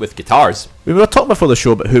with guitars. We were talking before the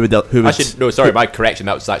show about who would my correction,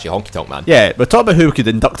 that was actually Honky Tonk Man. Yeah, we're talking about who could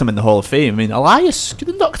induct him in the Hall of Fame. I mean, Elias could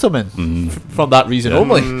induct him in from that reason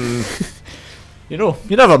only. You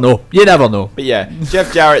never know. But yeah,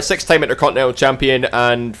 Jeff Jarrett, 6-time Intercontinental Champion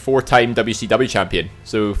and 4-time WCW Champion.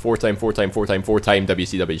 So 4-time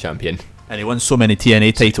WCW Champion. And he won so many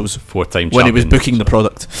TNA titles 4-time when he was champion. booking the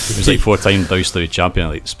product. He was like 4-time WCW champion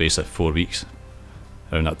in like the space of 4 weeks.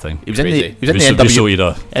 Around that time. He was in Crazy. the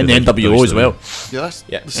NWO as well.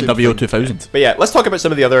 Yeah, NWO 2000. But yeah, let's talk about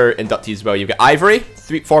some of the other inductees as well. You've got Ivory,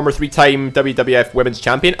 former 3-time WWF Women's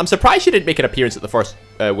Champion. I'm surprised she didn't make an appearance at the first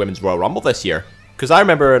Women's Royal Rumble this year. Because I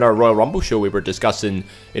remember in our Royal Rumble show we were discussing,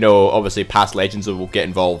 obviously past legends will get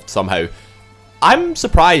involved somehow. I'm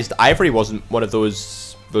surprised Ivory wasn't one of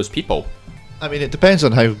those people. I mean, it depends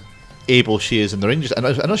on how able she is in the ring. I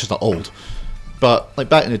know she's not old, but like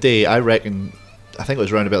back in the day, I think it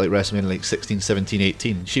was around about like WrestleMania like 16, 17,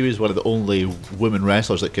 18. She was one of the only women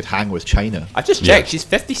wrestlers that could hang with China. I just checked. She's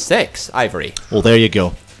 56, Ivory. Well, there you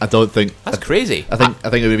go. I don't think that's crazy. I think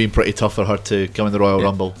it would have been pretty tough for her to come in the Royal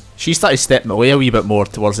Rumble. She started stepping away a wee bit more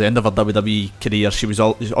towards the end of her WWE career. She was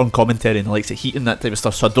on commentary and the likes of Heat and that type of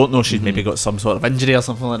stuff. So I don't know if she's maybe got some sort of injury or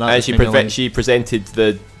something like that. And she presented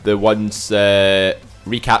the once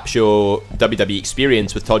recap show WWE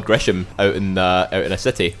Experience with Todd Grisham out in a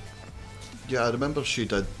city. Yeah, I remember she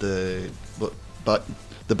did the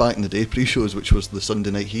back in the day pre-shows, which was the Sunday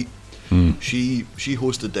Night Heat. She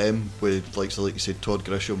hosted them with like you said, Todd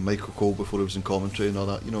Grisham, Michael Cole before he was in commentary and all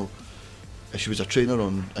that. She was a trainer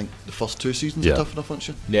on I think the first 2 seasons of Tough Enough, wasn't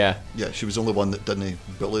she? Yeah. Yeah, she was the only one that didn't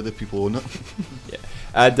bully the people on it. Yeah.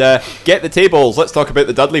 And get the tables. Let's talk about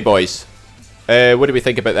the Dudley Boys. What do we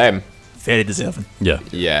think about them? Very deserving.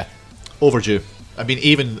 Yeah. Overdue. I mean,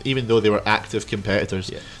 even though they were active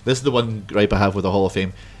competitors, this is the one gripe I have with the Hall of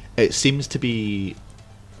Fame. It seems to be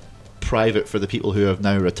private for the people who have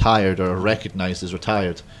now retired or are recognised as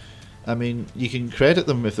retired. I mean, you can credit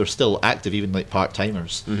them if they're still active, even like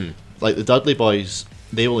part-timers. Like the Dudley Boys,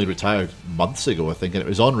 they only retired months ago, I think, and it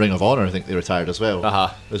was on Ring of Honor. I think they retired as well.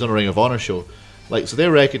 It was on a Ring of Honor show. Like, so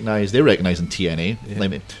they're recognised in TNA.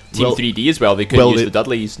 Like, Team 3D as well. They couldn't use the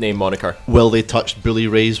Dudley's name moniker. Will they touch Bully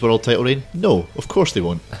Ray's world title reign? No, of course they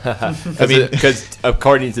won't. Because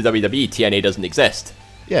according to WWE, TNA doesn't exist.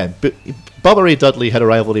 Yeah, but Bubba Ray Dudley had a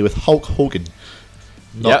rivalry with Hulk Hogan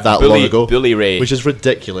not that long ago. Bully Ray. Which is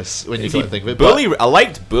ridiculous when you come to think of it. I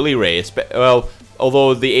liked Bully Ray. Well,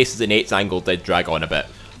 although the Aces and Eights angle did drag on a bit.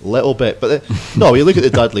 Little bit. But no, you look at the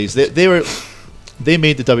Dudleys. They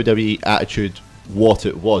made the WWE attitude what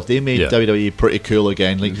it was. They made WWE pretty cool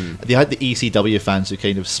again. Like they had the ECW fans who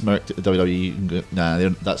kind of smirked at the WWE and go, nah,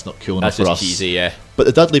 that's not cool enough for us. That's just cheesy, yeah. But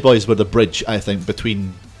the Dudley Boys were the bridge, I think,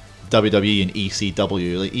 between WWE and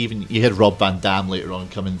ECW. Like even you had Rob Van Dam later on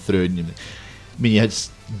coming through, and you had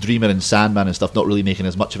Dreamer and Sandman and stuff not really making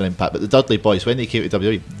as much of an impact. But the Dudley Boys, when they came to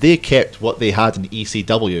WWE, they kept what they had in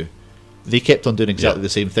ECW. They kept on doing exactly the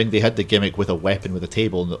same thing. They had the gimmick with a weapon, with a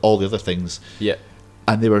table, and all the other things. Yeah.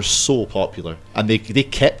 And they were so popular, and they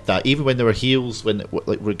kept that even when they were heels. When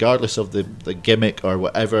regardless of the gimmick or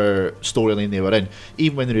whatever storyline they were in,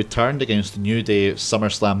 even when they returned against the New Day at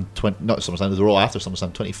SummerSlam, not SummerSlam, the Raw after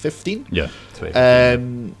SummerSlam 2015. Yeah,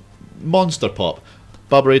 2015. Monster pop.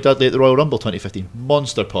 Bubba Ray Dudley at the Royal Rumble 2015.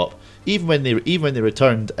 Monster pop. Even when they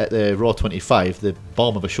returned at the Raw 25, the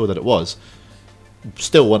bomb of a show that it was,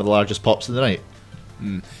 still one of the largest pops of the night.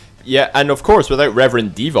 Yeah, and of course, without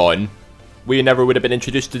Reverend Devon, we never would have been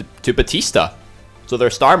introduced to Batista. So they're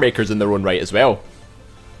star makers in their own right as well.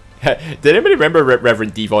 Did anybody remember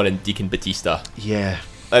Reverend Devon and Deacon Batista? Yeah.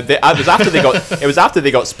 It was after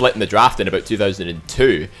they got split in the draft in about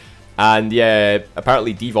 2002, and yeah,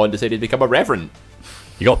 apparently Devon decided to become a reverend.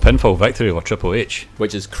 You got pinfall victory over Triple H,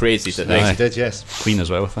 which is crazy to Yes, think. he did, yes. Queen as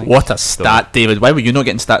well, I think. What a stat, David. Why were you not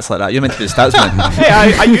getting stats like that? You're meant to be the stats man. Hey,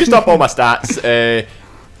 I used up all my stats.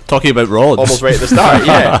 Talking about Rollins. Almost right at the start,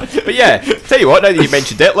 yeah. But yeah, tell you what, now that you've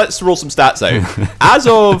mentioned it, let's roll some stats out. As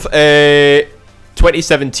of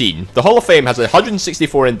 2017, the Hall of Fame has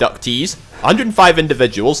 164 inductees, 105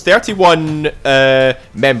 individuals, 31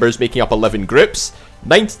 members making up 11 groups,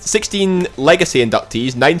 16 legacy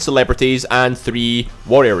inductees, 9 celebrities, and 3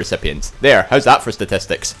 Warrior recipients. There, how's that for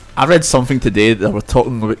statistics? I read something today that were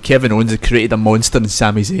talking about Kevin Owens had created a monster in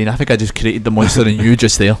Sami Zayn. I think I just created the monster in you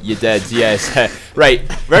just there. You did, yes. Right,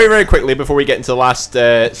 very, very quickly before we get into the last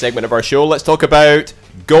segment of our show, let's talk about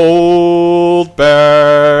Goldberg.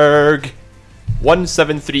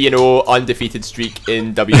 173-0 undefeated streak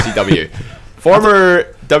in WCW.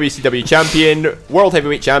 Former WCW champion, World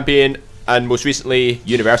Heavyweight champion, and most recently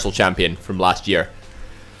Universal champion from last year.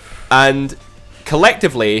 And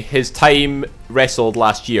collectively, his time wrestled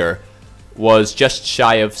last year was just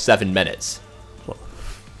shy of 7 minutes.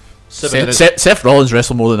 Seth Rollins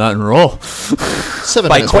wrestled more than that in Raw. 7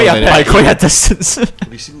 By minutes. quite a distance.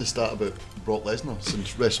 Have you seen the stat about Brock Lesnar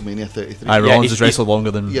since WrestleMania 33? Rollins has wrestled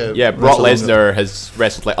longer than... Yeah, Brock Lesnar has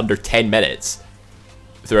wrestled like under 10 minutes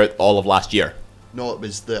throughout all of last year. No, it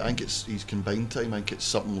was I think it's his combined time. I think it's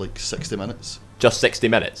something like 60 minutes. Just 60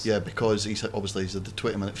 minutes? Yeah, because he's had the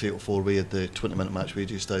 20-minute Fatal 4-Way, had the 20-minute match with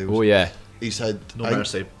AJ Styles. Oh yeah. He's had No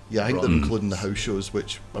Mercy. Yeah, I think they're including the house shows,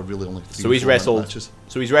 which are really only 3 So he's 4 minute wrestled. matches.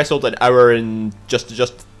 So he's wrestled an hour and just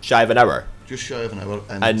shy of an hour. Just shy of an hour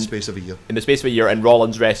in And the space of a year. In the space of a year, and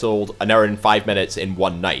Rollins wrestled an hour and 5 minutes in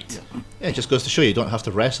one night. Yeah, it just goes to show you don't have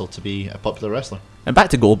to wrestle to be a popular wrestler. And back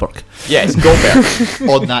to Goldberg. Yes, Goldberg.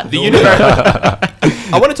 On that note,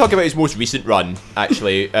 I want to talk about his most recent run,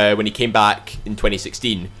 actually, when he came back in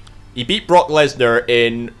 2016. He beat Brock Lesnar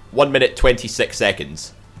in 1 minute 26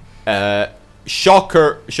 seconds.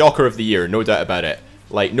 Shocker of the year, no doubt about it.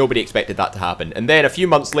 Like, nobody expected that to happen. And then a few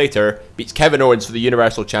months later, beats Kevin Owens for the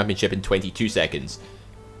Universal Championship in 22 seconds.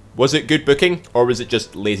 Was it good booking, or was it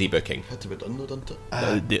just lazy booking? Had to be done though, didn't it?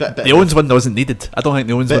 The Owens one wasn't needed. I don't think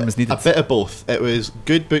the Owens one was needed. A bit of both. It was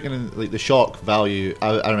good booking and like the shock value.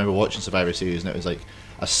 I remember watching Survivor Series and it was like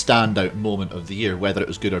a standout moment of the year, whether it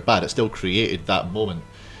was good or bad. It still created that moment.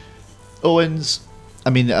 Owens, I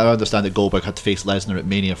mean, I understand that Goldberg had to face Lesnar at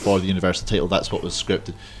Mania for the Universal title. That's what was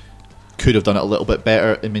scripted. Could have done it a little bit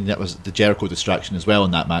better. I mean, that was the Jericho distraction as well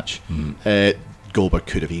in that match. Goldberg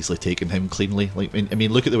could have easily taken him cleanly. Like, I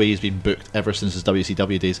mean, look at the way he's been booked ever since his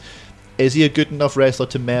WCW days. Is he a good enough wrestler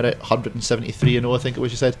to merit 173-0? I think it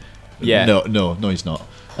was you said. Yeah. No, he's not.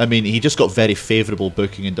 I mean, he just got very favourable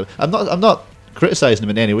booking. I'm not criticising him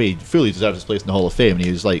in any way. He fully deserves his place in the Hall of Fame. And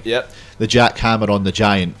he was like the jackhammer on the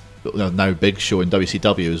Giant, now Big Show in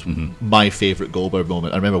WCW is my favourite Goldberg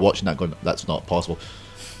moment. I remember watching that going, that's not possible.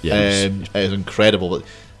 Yeah, it was incredible. But,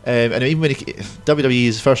 and even when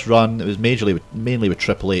WWE's first run, it was mainly with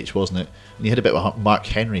Triple H, wasn't it? And he had a bit with Mark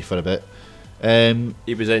Henry for a bit.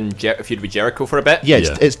 He was in a feud with Jericho for a bit. Yeah,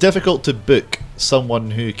 it's difficult to book someone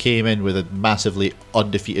who came in with a massively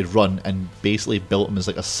undefeated run and basically built him as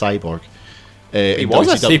like a cyborg. He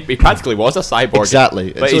practically was a cyborg.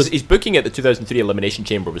 Exactly. But So his booking at the 2003 Elimination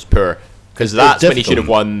Chamber was poor. Because that's when he should have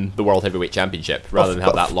won the World Heavyweight Championship rather than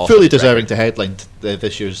have that loss. Fully deserving to headline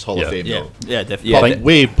this year's Hall of Fame. Yeah, definitely.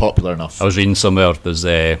 Way popular enough. I was reading somewhere, there's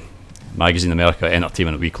Magazine America,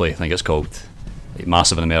 Entertainment Weekly, I think it's called, like,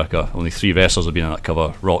 massive in America. Only 3 wrestlers have been on that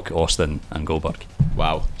cover: Rock, Austin, and Goldberg.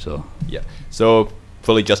 Wow. So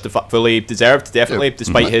fully deserved, definitely,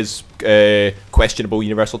 despite his questionable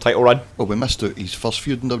Universal title run. Well, we missed out his first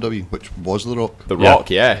feud in WWE, which was The Rock. The Rock,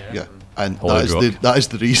 yeah. And Hollywood that is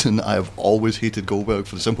the reason I have always hated Goldberg,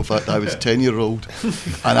 for the simple fact that I was a 10-year-old,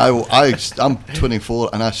 and I'm 24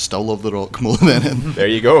 and I still love The Rock more than anything. There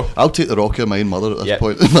you go. I'll take The Rock of my own mother at this Yep.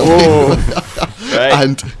 point in my life. Right.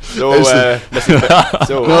 And So, it's the-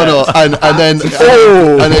 so no,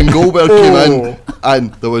 and then Goldberg came in,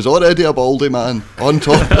 and there was already a baldy man on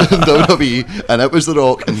top of WWE, and it was The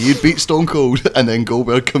Rock, and he'd beat Stone Cold, and then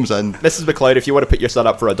Goldberg comes in. Mrs. McLeod, if you want to put your son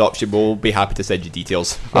up for adoption, we'll be happy to send you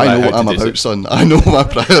details. I know what how I'm to do about, so. son. I know my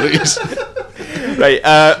priorities. Right,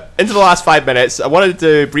 into the last 5 minutes, I wanted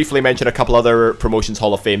to briefly mention a couple other Promotions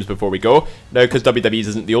Hall of Fames before we go. Now, because WWE's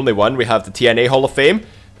isn't the only one, we have the TNA Hall of Fame.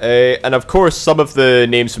 And of course, some of the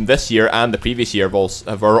names from this year and the previous year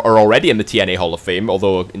are already in the TNA Hall of Fame,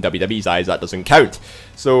 although in WWE's eyes that doesn't count.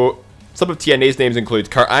 So, some of TNA's names include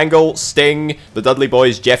Kurt Angle, Sting, the Dudley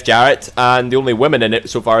Boys, Jeff Jarrett, and the only women in it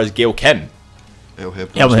so far is Gail Kim. Earl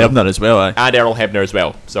Hebner. Earl Hebner as well, aye. And Earl Hebner as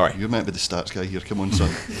well, sorry. You're meant to be the stats guy here, come on, son.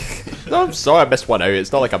 No, I'm sorry I missed one out.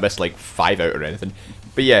 It's not like I missed like 5 out or anything.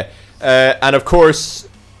 But yeah, and of course,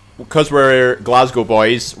 because we're Glasgow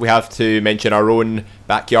boys, we have to mention our own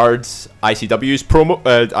backyards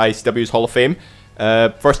ICW's Hall of Fame.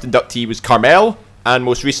 First inductee was Carmel, and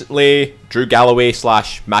most recently Drew Galloway /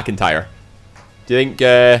 McIntyre. Do you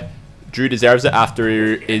think Drew deserves it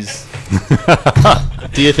after his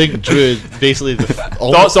Do you think Drew is basically the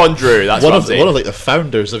thoughts on Drew? That's one what of I'm saying. one of like the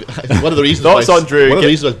founders of one of the reasons Thoughts why, on Drew, one of get- the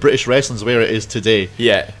reasons why British wrestling's where it is today.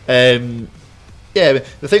 Yeah. Yeah,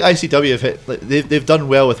 the thing ICW have hit, like, they've done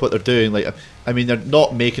well with what they're doing. Like, I mean, they're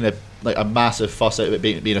not making a massive fuss out of it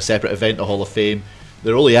being a separate event, a Hall of Fame.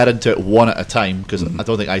 They're only adding to it one at a time, because I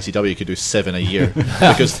don't think ICW could do 7 a year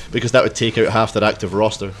because that would take out half their active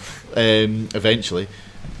roster eventually.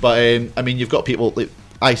 But I mean, you've got people like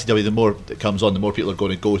ICW. The more it comes on, the more people are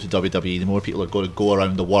going to go to WWE. The more people are going to go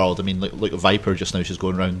around the world. I mean, like Viper just now, she's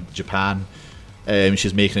going around Japan.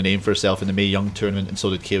 She's making a name for herself in the Mae Young tournament, and so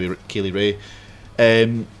did Kaylee Ray.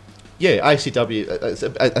 Yeah,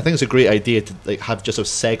 ICW. I think it's a great idea to like have just a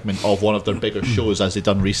segment of one of their bigger shows, as they've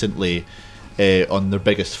done recently on their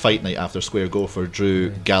biggest fight night after Square Go for Drew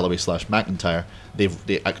Galloway / McIntyre. They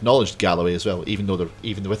acknowledged Galloway as well, even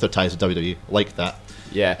with their ties with WWE, like that.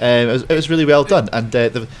 Yeah. It was really well done, and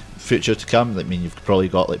the future to come. I mean, you've probably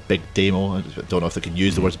got like Big Damo. I don't know if they can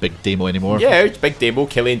use the words Big Damo anymore. Yeah, it's Big Damo,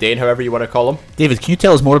 Killian Dane, however you want to call him. David, can you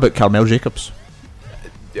tell us more about Carmel Jacobs?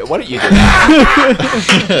 Why don't you do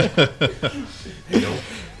that?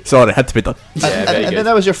 Sorry, had to be done. Yeah, very and good. then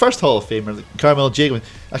that was your first Hall of Famer, like, Carmel Jacobs.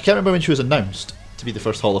 I can't remember when she was announced to be the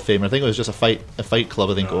first Hall of Famer. I think it was just a fight club.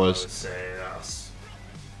 I think it was.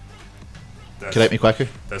 Correct me quicker.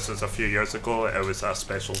 This was a few years ago. It was a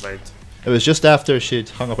special event. It was just after she'd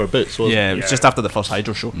hung up her boots. Wasn't Yeah, it? it was Yeah. just after the first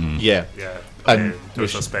Hydro show. Yeah. Yeah, And there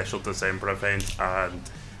was a was- special December event, and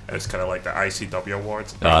it was kind of like the ICW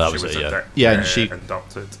awards. Ah, that and was she was it, yeah. Yeah, and she-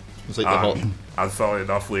 inducted. It was like the whole. And funnily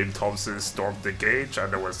enough, Liam Thompson stormed the gauge,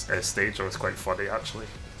 and it was a stage. It was quite funny actually.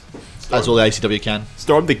 That's all the ICW can.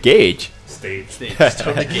 Storm the Gauge. Stage.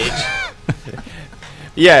 Storm the gauge.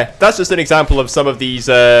 Yeah, that's just an example of some of these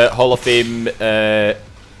Hall of Fame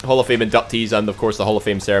inductees, and of course the Hall of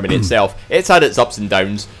Fame ceremony itself. It's had its ups and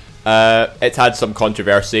downs. It's had some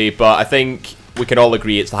controversy, but I think we can all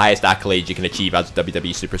agree it's the highest accolade you can achieve as a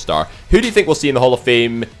WWE superstar. Who do you think we'll see in the Hall of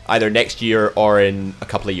Fame either next year or in a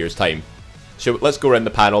couple of years' time? So let's go around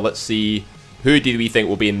the panel. Let's see, who do we think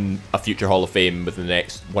will be in a future Hall of Fame within the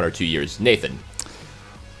next 1 or 2 years? Nathan.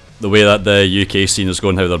 The way that the UK scene is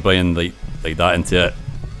going, how they're bringing like that into it.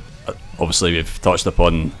 Obviously, we've touched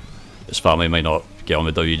upon his family might not get on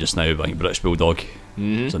with W just now, but I think British Bulldog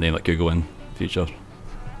is a name that could go in future.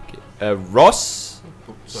 Ross?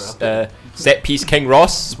 Set piece King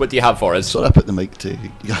Ross, what do you have for us? Sorry, I put the mic to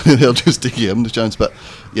there just to give him the chance. But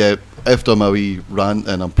yeah, after my wee rant,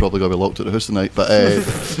 and I'm probably going to be locked at the house tonight. But I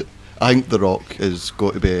think The Rock is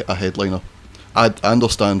going to be a headliner. I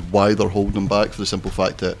understand why they're holding him back, for the simple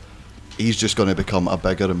fact that he's just going to become a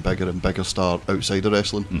bigger and bigger and bigger star outside of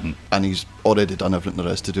wrestling, and he's already done everything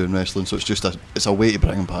there is to do in wrestling. So it's just a way to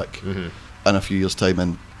bring him back in a few years' time.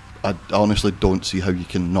 And I honestly don't see how you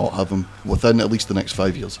can not have him within at least the next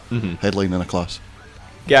 5 years headlining a class.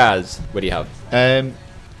 Gaz, what do you have?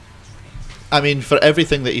 I mean, for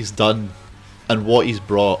everything that he's done and what he's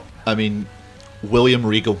brought, I mean, William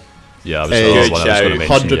Regal. Yeah, that was one I was going to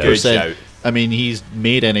mention. 100%. Good shout. I mean, he's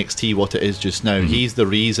made NXT what it is just now. He's the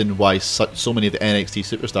reason why so many of the NXT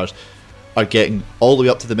superstars are getting all the way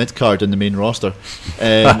up to the mid card in the main roster.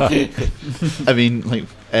 I mean, like,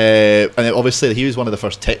 and then obviously he was one of the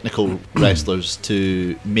first technical wrestlers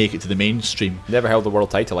to make it to the mainstream. Never held the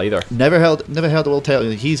world title either. Never held the world title.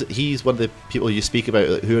 He's one of the people you speak about,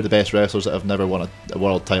 like, who are the best wrestlers that have never won a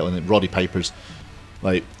world title, and Roddy Piper's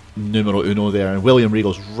like numero uno there, and William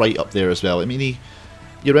Regal's right up there as well. I mean,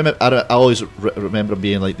 you remember? I always remember him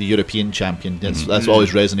being like the European champion. That's what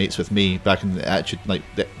always resonates with me back in the Attitude, like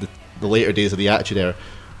the later days of the Attitude Era.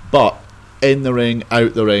 But in the ring,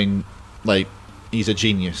 out the ring, like, he's a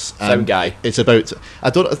genius. Sound guy. It's about. I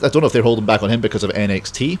don't know if they're holding back on him because of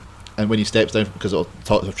NXT, and when he steps down, because of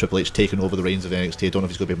talk of Triple H taking over the reins of NXT. I don't know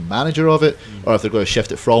if he's going to be a manager of it or if they're going to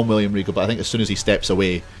shift it from William Regal. But I think as soon as he steps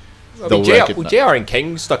away, they'll recognize. JR and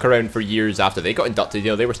King stuck around for years after they got inducted.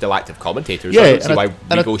 They were still active commentators. Yeah, I don't see why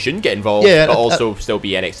Regal shouldn't get involved, but also still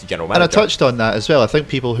be NXT general manager. And I touched on that as well. I think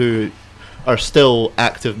people who are still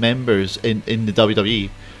active members in the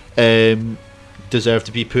WWE deserve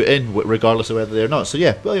to be put in, regardless of whether they're not. So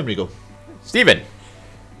yeah, William Regal. Stephen.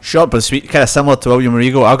 Short but sweet, kind of similar to William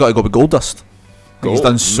Regal. I've got to go with Goldust. He's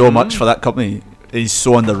done so much for that company. He's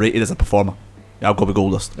so underrated as a performer. Yeah, I'll go with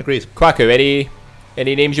Goldust. Agreed. Kwaku,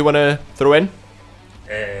 any names you want to throw in?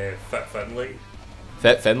 Fit Finlay.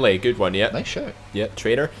 Fit Finlay, good one, yeah. Nice shout. Yeah,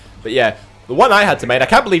 trainer. But yeah, the one I had to mind, I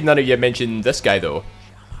can't believe none of you mentioned this guy though.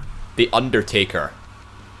 The Undertaker.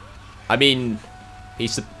 I mean,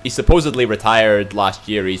 he's supposedly retired last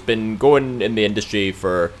year. He's been going in the industry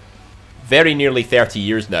for very nearly 30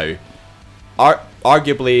 years now.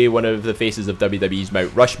 Arguably one of the faces of WWE's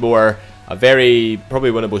Mount Rushmore. Probably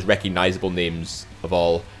one of the most recognizable names of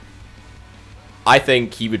all. I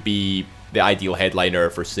think he would be the ideal headliner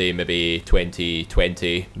for, say, maybe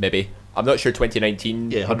 2020, maybe. I'm not sure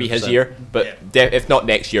 2019 would be his year, but if not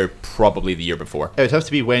next year, probably the year before. It would have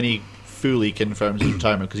to be when he fully confirms his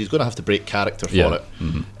retirement, because he's going to have to break character for it.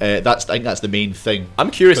 Mm-hmm. I think that's the main thing.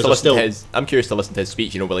 I'm curious to listen to his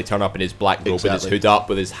speech. Will he turn up in his black robe with his hood up,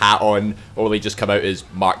 with his hat on, or will he just come out as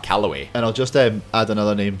Mark Calloway? And I'll just add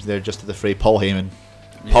another name there, just to the fray, Paul Heyman.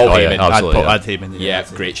 Paul Heyman, absolutely. Add Heyman. Yeah,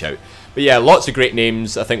 great shout. But yeah, lots of great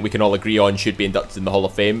names I think we can all agree on should be inducted in the Hall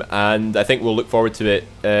of Fame, and I think we'll look forward to it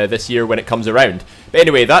this year when it comes around. But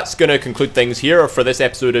anyway, that's going to conclude things here for this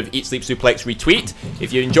episode of Eat, Sleep, Suplex, Retweet.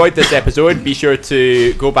 If you enjoyed this episode, be sure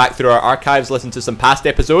to go back through our archives, listen to some past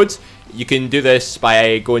episodes. You can do this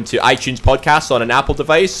by going to iTunes Podcasts on an Apple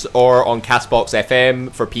device or on Castbox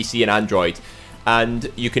FM for PC and Android.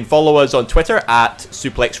 And you can follow us on Twitter at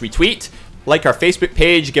Suplex Retweet. Like our Facebook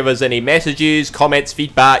page, give us any messages, comments,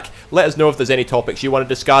 feedback. Let us know if there's any topics you want to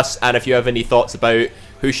discuss, and if you have any thoughts about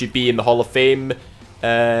who should be in the Hall of Fame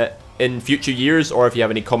in future years, or if you have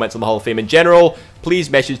any comments on the Hall of Fame in general, please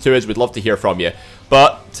message to us. We'd love to hear from you.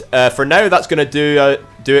 But for now, that's going to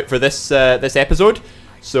do it for this episode.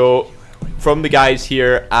 So from the guys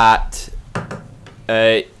here at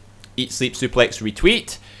Eat, Sleep, Suplex,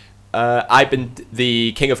 Retweet, I've been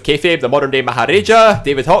the King of Kayfabe, the modern day Maharaja,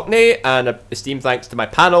 David Hockney, and esteemed thanks to my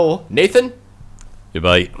panel, Nathan.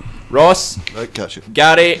 Goodbye. Ross. Right, catch you.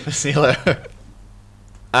 Gary. See you later.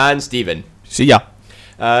 And Stephen. See ya.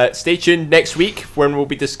 Stay tuned next week when we'll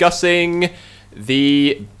be discussing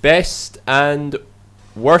the best and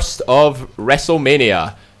worst of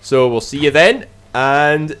WrestleMania. So we'll see you then,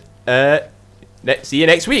 and see you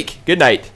next week. Good night.